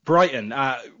 Brighton.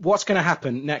 What's going to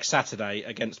happen next Saturday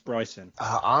against Brighton?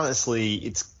 Honestly,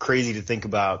 it's crazy to think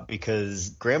about because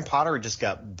Graham Potter just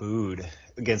got booed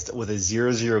with a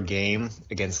 0-0 game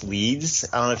against Leeds.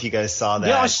 I don't know if you guys saw that.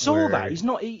 Yeah, I saw that.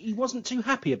 He wasn't too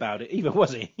happy about it either,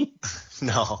 was he?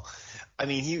 No. I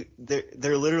mean,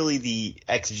 they're literally the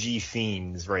XG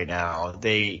fiends right now.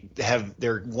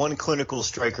 They're one clinical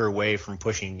striker away from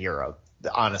pushing Europe.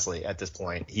 Honestly, at this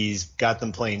point, he's got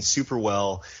them playing super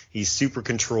well. He's super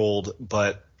controlled,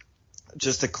 but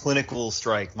just a clinical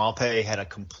strike. Malpe had a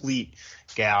complete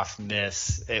gaff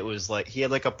miss. It was like he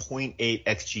had like a 0.8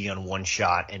 XG on one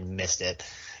shot and missed it.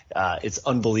 It's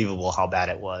unbelievable how bad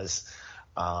it was.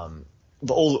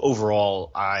 But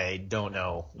overall, I don't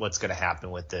know what's going to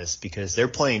happen with this because they're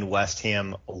playing West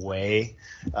Ham away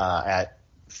at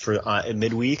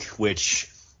midweek, which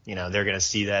they're going to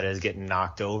see that as getting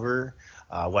knocked over.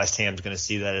 West Ham's going to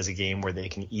see that as a game where they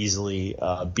can easily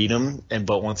beat them.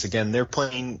 But once again, they've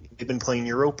been playing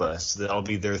Europa, so that'll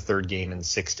be their 3rd game in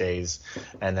 6 days,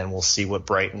 and then we'll see what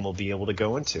Brighton will be able to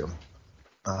go into.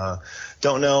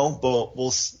 Don't know, but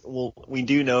we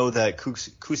do know that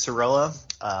Cucurella,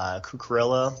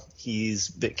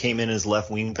 came in as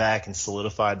left wing back and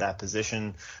solidified that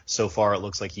position. So far, it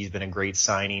looks like he's been a great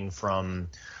signing from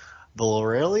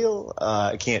Villarreal.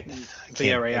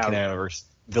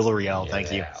 Villarreal,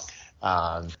 thank you.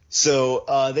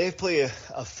 So they've played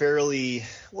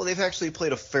they've actually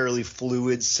played a fairly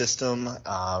fluid system.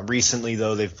 Recently,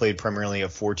 though, they've played primarily a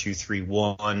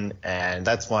 4-2-3-1, and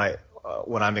that's why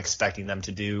what I'm expecting them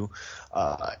to do.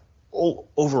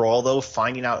 Overall, though,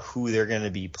 finding out who they're going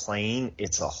to be playing,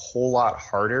 it's a whole lot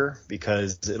harder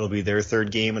because it'll be their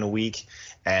third game in a week,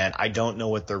 and I don't know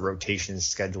what their rotation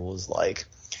schedule is like.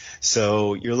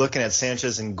 So you're looking at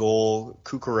Sanchez in goal,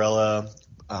 Cucurella,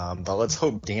 but let's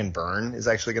hope Dan Burn is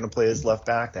actually going to play as left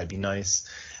back. That'd be nice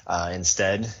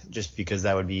instead, just because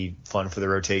that would be fun for the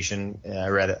rotation.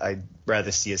 I'd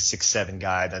rather see a 6'7"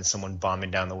 guy than someone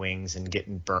bombing down the wings and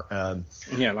getting burnt.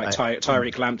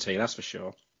 Tyreek Lamptey, that's for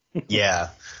sure. Yeah,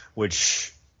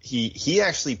 which he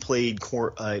actually played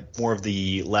more of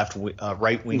the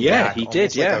right wing. Yeah, back, he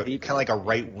did. Yeah, kind of like a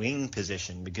right wing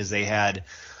position because they had.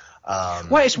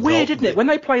 Well, it's weird, isn't it? When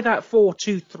they play that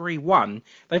 4-2-3-1,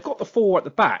 they've got the 4 at the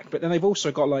back, but then they've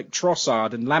also got like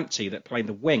Trossard and Lamptey that play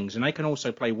the wings, and they can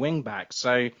also play wing back.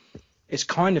 So it's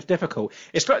kind of difficult.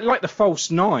 It's like the false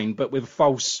 9, but with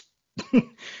false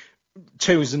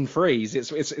 2s and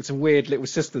 3s. It's a weird little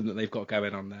system that they've got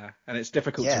going on there, and it's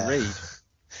difficult to read.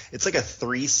 It's like a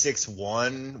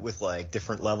 3-6-1 with like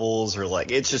different levels, or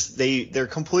like it's just they're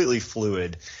completely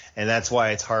fluid, and that's why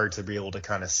it's hard to be able to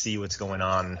kind of see what's going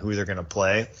on and who they're going to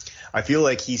play. I feel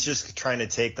like he's just trying to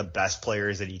take the best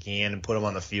players that he can and put them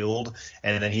on the field,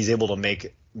 and then he's able to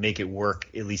make it work,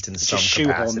 at least in some capacity.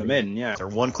 Just shoehorn them in, yeah. They're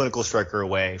one clinical striker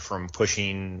away from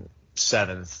pushing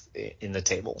 7th in the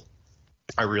table.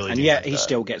 I really do. And yet he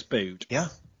still gets booed. Yeah,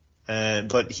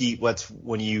 but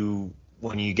when you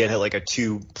get like a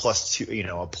 2+2,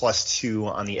 a +2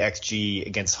 on the XG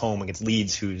against home against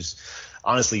Leeds, who's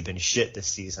honestly been shit this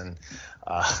season.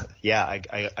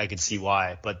 I could see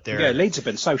why. But Leeds have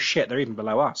been so shit they're even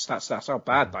below us. That's how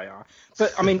bad they are.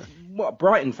 But I mean, what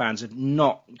Brighton fans have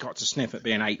not got to sniff at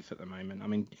being 8th at the moment. I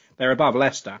mean, they're above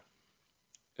Leicester.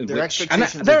 Their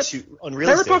expectations are too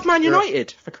unrealistic. They're above Man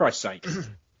United, for Christ's sake.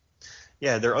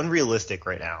 Yeah, they're unrealistic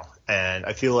right now, and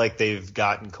I feel like they've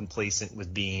gotten complacent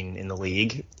with being in the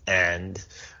league, and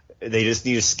they just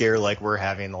need a scare like we're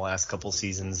having the last couple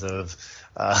seasons of,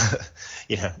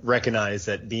 recognize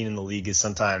that being in the league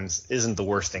isn't the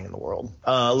worst thing in the world.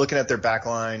 Looking at their back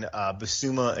line,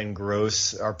 Basuma and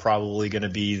Gross are probably going to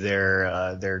be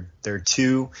their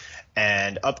 2,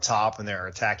 and up top in their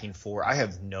attacking 4, I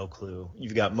have no clue.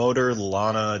 You've got Motor,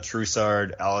 Lallana,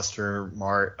 Trossard, Alistair,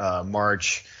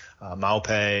 March.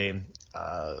 Maupay,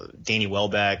 Danny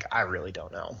Welbeck, I really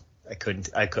don't know. I couldn't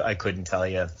tell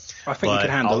you. I think you can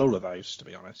handle all of those, to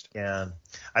be honest. Yeah,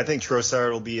 I think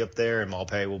Trossard will be up there, and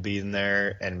Maupay will be in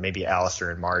there, and maybe Alistair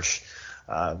and March.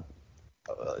 That's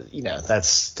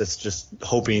just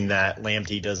hoping that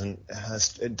Lamptey doesn't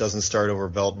start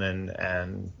over Veltman,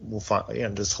 and we'll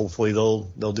find. Just hopefully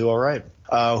they'll do all right.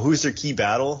 Who's their key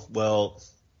battle? Well,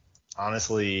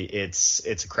 honestly, it's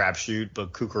a crapshoot,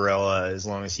 but Cucurella, as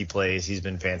long as he plays, he's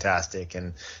been fantastic.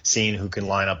 And seeing who can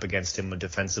line up against him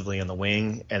defensively on the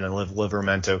wing, and then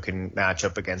Livramento can match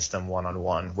up against them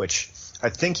one-on-one, which I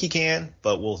think he can,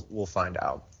 but we'll find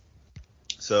out.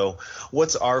 So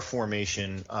what's our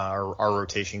formation, our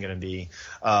rotation going to be?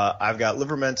 I've got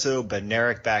Livramento,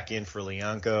 Bednarek back in for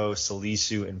Lianco,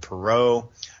 Salisu, and Perot.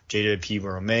 JWP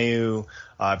Romeu.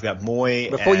 I've got Moy.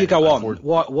 Before you go on,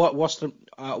 what's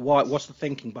the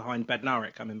thinking behind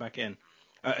Bednarek coming back in?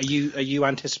 Are you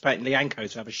anticipating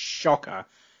Lianco to have a shocker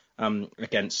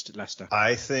against Leicester?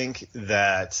 I think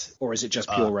that, or is it just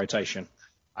pure rotation?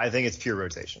 I think it's pure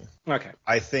rotation. Okay.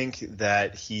 I think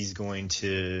that he's going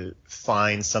to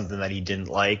find something that he didn't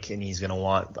like, and he's going to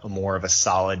want more of a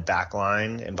solid back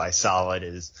line. And by solid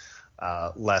is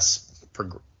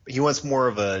he wants more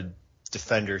of a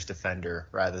defender's defender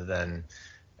rather than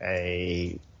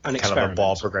kind of a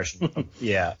ball progression.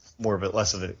 Yeah, more of it,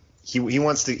 less of it. He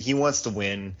wants to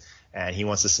win, and he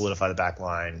wants to solidify the back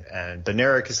line. And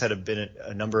Bednarek has been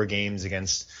a number of games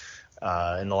against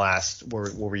in the last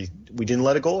where we didn't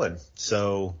let a goal in.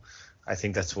 So I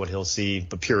think that's what he'll see,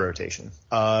 but pure rotation.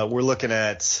 We're looking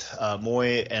at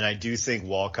Moy, and I do think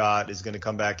Walcott is going to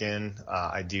come back in.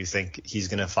 I do think he's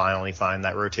going to finally find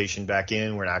that rotation back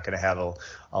in. We're not going to have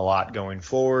a lot going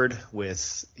forward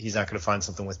he's not going to find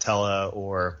something with Tella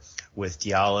or with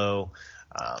Diallo.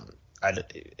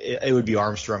 It would be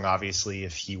Armstrong, obviously,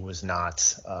 if he was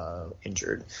not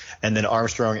injured. And then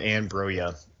Armstrong and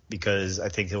Broja, because I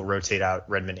think he'll rotate out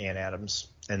Redmond and Adams.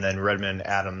 And then Redmond and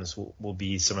Adams will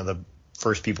be some of the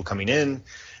first people coming in,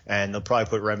 and they'll probably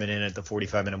put Redmond in at the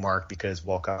 45-minute mark because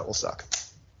Walcott will suck.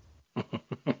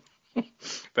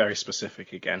 Very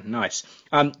specific again. Nice.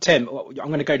 Tim, I'm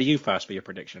going to go to you first for your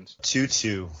predictions.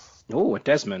 2-2. Oh,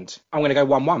 Desmond. I'm going to go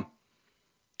 1-1.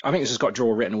 I think this has got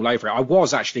draw written all over it. I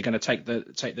was actually going to take the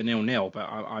 0-0, but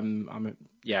I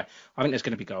think there's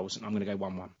going to be goals, and I'm going to go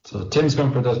 1-1. So Tim's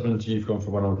gone for a Desmond, you've gone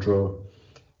for 1-0 draw.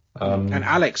 And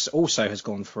Alex also has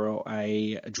gone for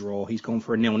a draw. He's gone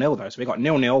for a 0-0 though. So we've got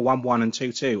 0-0, 1-1, and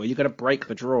 2-2. Are you going to break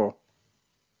the draw?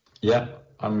 Yeah,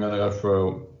 I'm going to go for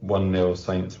a 1-0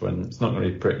 Saints win. It's not going to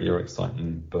be pretty or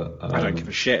exciting, but I don't give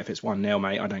a shit if it's 1-0,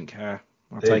 mate. I don't care.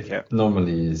 I'll take it.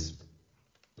 Normally is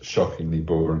shockingly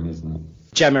boring, isn't it?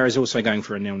 Gemma is also going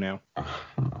for a 0-0.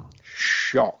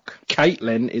 Shock.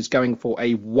 Caitlin is going for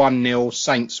a 1-0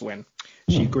 Saints win.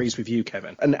 She agrees with you,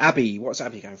 Kevin. And Abby, what's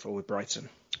Abby going for with Brighton?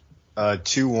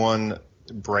 2-1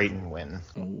 Brighton win.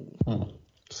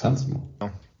 Sensible.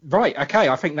 Right, okay,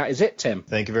 I think that is it, Tim.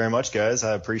 Thank you very much, guys.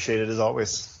 I appreciate it as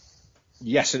always.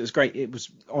 Yes, it was great. It was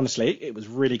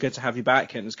really good to have you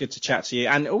back, and it was good to chat to you.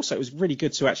 And also, it was really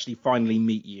good to actually finally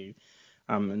meet you,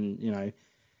 and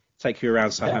take you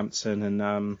around Southampton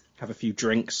and have a few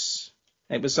drinks.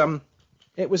 It was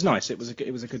nice. It was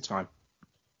a good time.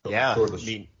 Yeah,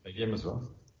 game as well.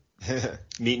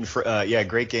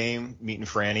 Great game. Meeting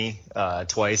Franny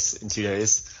twice in 2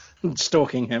 days.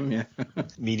 Stalking him, yeah.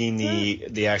 Meeting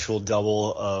the actual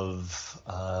double of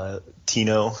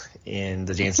Tino in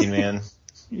The Dancing Man.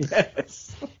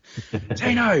 Yes.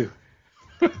 Tino.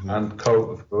 And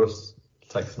Cole, of course,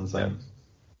 Texan Sam.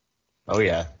 Oh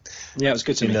yeah. Yeah, it was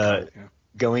good to meet Cole. Yeah.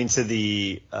 Going to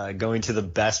the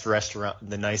best restaurant,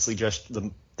 the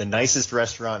nicest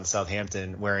restaurant in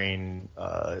Southampton, wearing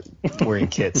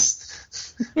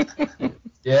kits.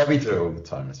 Yeah, we do it all the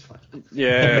time. It's fine.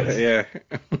 Yeah.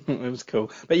 It was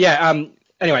cool. But yeah,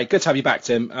 anyway, good to have you back,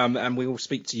 Tim. And we will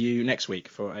speak to you next week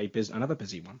for another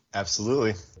busy one.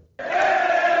 Absolutely.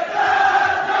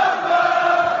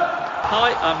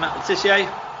 Hi, I'm Matt Le Tissier,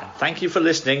 and thank you for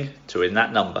listening to In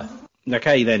That Number.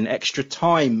 Okay, then, extra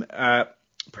time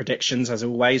predictions, as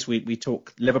always. We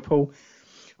talk Liverpool.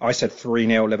 I said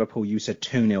 3-0 Liverpool, you said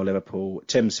 2-0 Liverpool,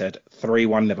 Tim said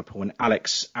 3-1 Liverpool, and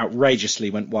Alex outrageously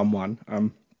went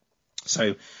 1-1.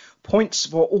 So points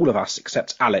for all of us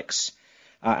except Alex,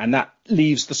 and that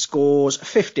leaves the scores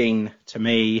 15 to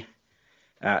me.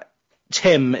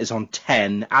 Tim is on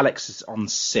 10, Alex is on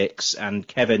 6, and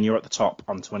Kevin, you're at the top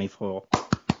on 24.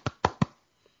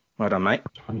 Well done, mate.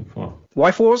 24.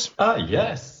 Y4s?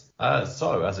 Yes.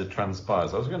 So, as it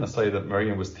transpires, I was going to say that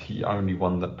Marina was the only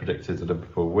one that predicted a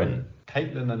Liverpool win.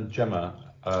 Caitlin and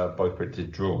Gemma both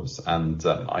predicted draws, and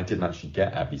I didn't actually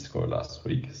get Abby's score last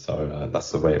week, so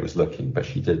that's the way it was looking, but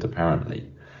she did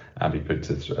apparently. Abby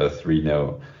predicted a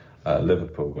 3-0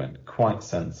 Liverpool win. Quite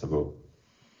sensible.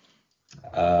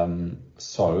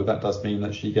 So, that does mean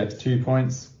that she gets 2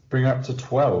 points, bring her up to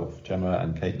 12. Gemma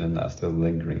and Caitlin are still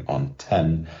lingering on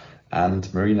 10.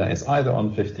 And Marina is either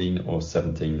on 15 or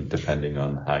 17, depending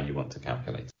on how you want to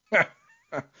calculate.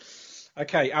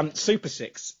 Okay, Super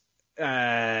 6.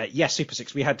 Super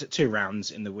 6. We had 2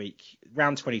 rounds in the week.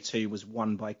 Round 22 was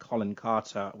won by Colin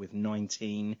Carter with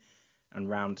 19, and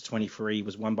round 23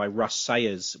 was won by Russ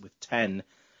Sayers with 10,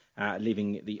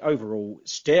 leaving the overall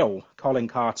still Colin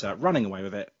Carter running away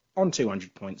with it on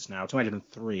 200 points now,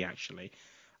 203 actually.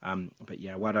 But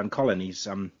yeah, well done, Colin.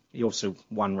 He also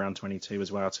won round 22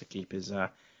 as well to keep his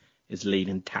lead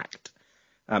intact.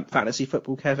 Fantasy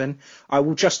football, Kevin. I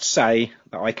will just say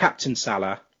that I captained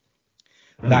Salah.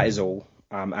 That is all.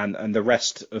 And the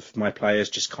rest of my players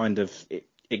just kind of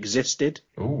existed.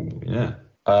 Oh yeah.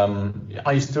 You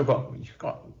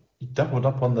doubled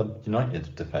up on the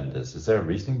United defenders. Is there a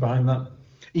reasoning behind that?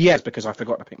 Yes, because I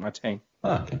forgot to pick my team.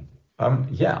 Okay.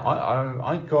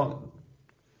 I got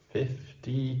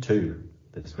 52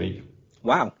 this week.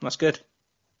 Wow, that's good.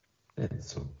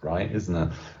 It's all right, isn't it?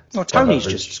 Well, Tony's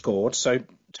just scored, so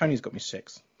Tony's got me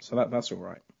 6. So that's all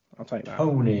right. I'll take that.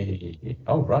 Tony.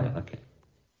 Oh, right, okay.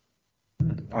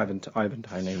 Ivan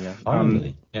Tony, yeah.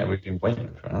 Yeah, we've been waiting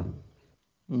for that.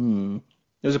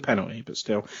 It was a penalty, but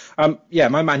still.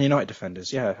 My Man United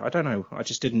defenders, yeah, I don't know. I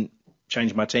just didn't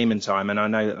change my team in time, and I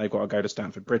know that they've got to go to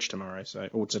Stamford Bridge tomorrow,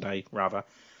 or today, rather.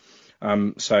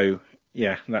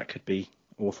 Yeah, that could be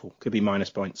awful. Could be minus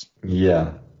points.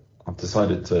 Yeah, I've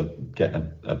decided to get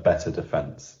a better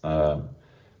defence.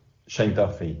 Shane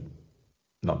Duffy,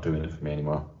 not doing it for me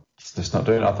anymore. He's just not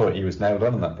doing it. I thought he was nailed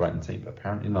on that Brighton team, but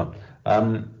apparently not.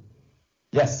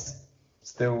 Yes,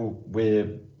 still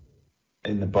we're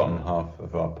in the bottom half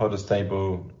of our Podders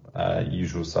table.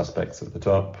 Usual suspects at the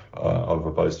top,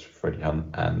 Oliver Boast, Freddie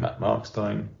Hunt and Matt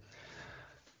Markstein.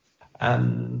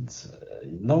 And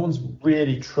no one's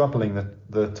really troubling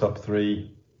the top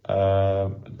 3.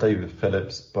 David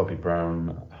Phillips, Bobby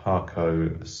Brown,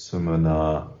 Harko,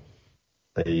 Sumana,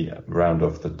 they round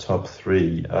off the top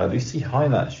three. Lucy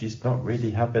Heinert, she's not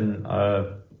really having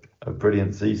a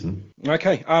brilliant season.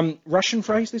 Okay, Russian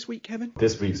phrase this week, Kevin?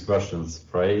 This week's Russian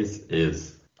phrase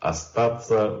is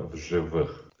Остаться в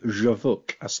живых.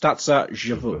 Живых. Остаться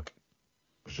живых.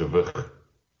 Живых.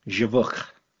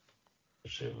 Живых.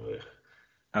 Живых.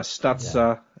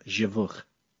 Остаться живых.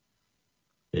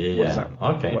 Yeah,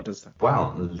 okay. What does that?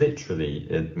 Well, literally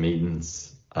it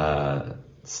means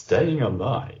staying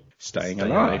alive. Staying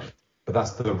alive. But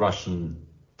that's the Russian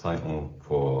title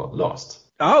for Lost.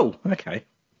 Oh, okay.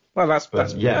 Well, that's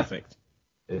perfect.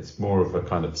 It's more of a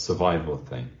kind of survival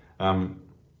thing. I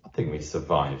think we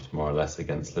survived more or less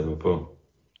against Liverpool.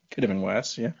 Could have been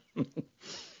worse, yeah.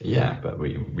 Yeah, but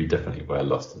we definitely were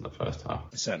lost in the first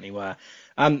half. Certainly were.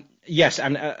 Yes,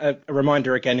 and a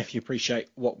reminder again, if you appreciate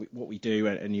what we do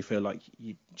and you feel like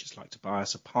you'd just like to buy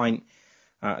us a pint,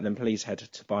 then please head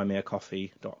to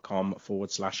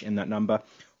buymeacoffee.com/in-that-number,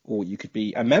 or you could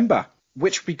be a member,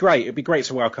 which would be great. It'd be great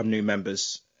to welcome new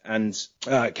members. And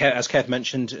as Kev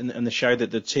mentioned in the show,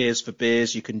 that the tiers for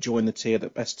beers, you can join the tier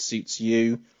that best suits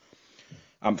you.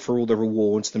 For all the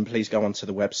rewards, then please go onto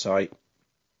the website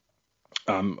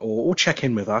or check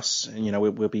in with us, and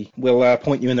we'll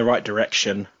point you in the right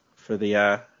direction for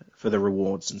the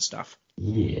rewards and stuff.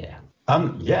 Yeah.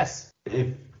 Yes.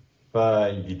 If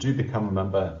you do become a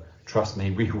member, trust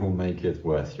me, we will make it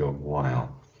worth your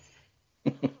while.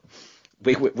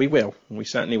 We will. We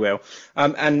certainly will.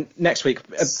 And next week,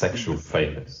 sexual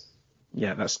favours.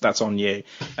 Yeah, that's on you.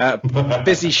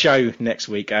 Busy show next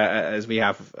week as we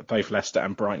have both Leicester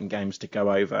and Brighton games to go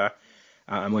over,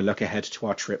 and we'll look ahead to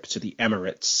our trip to the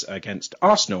Emirates against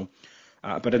Arsenal.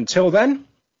 But until then,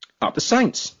 up the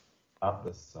Saints. Up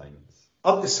the Saints.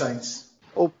 Up the Saints.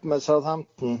 Up med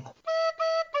Southampton.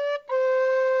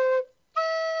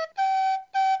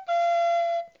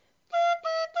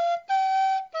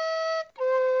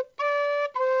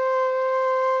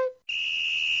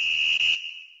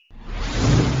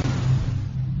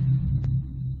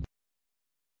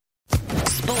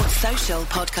 Social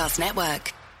Podcast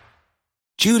Network.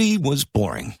 Judy was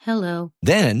boring. Hello.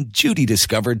 Then Judy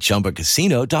discovered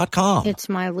ChumbaCasino.com. It's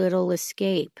my little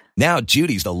escape. Now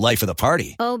Judy's the life of the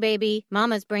party. Oh, baby,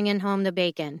 mama's bringing home the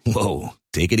bacon. Whoa,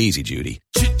 take it easy, Judy.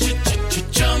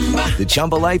 The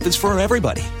Chumba life is for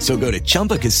everybody. So go to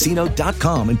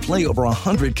ChumbaCasino.com and play over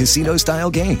 100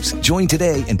 casino-style games. Join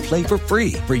today and play for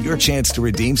free for your chance to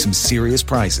redeem some serious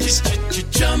prizes.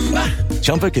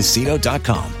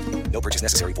 ChumbaCasino.com. No purchase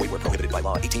necessary. Void where prohibited by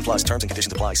law. 18+ terms and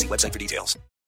conditions apply. See website for details.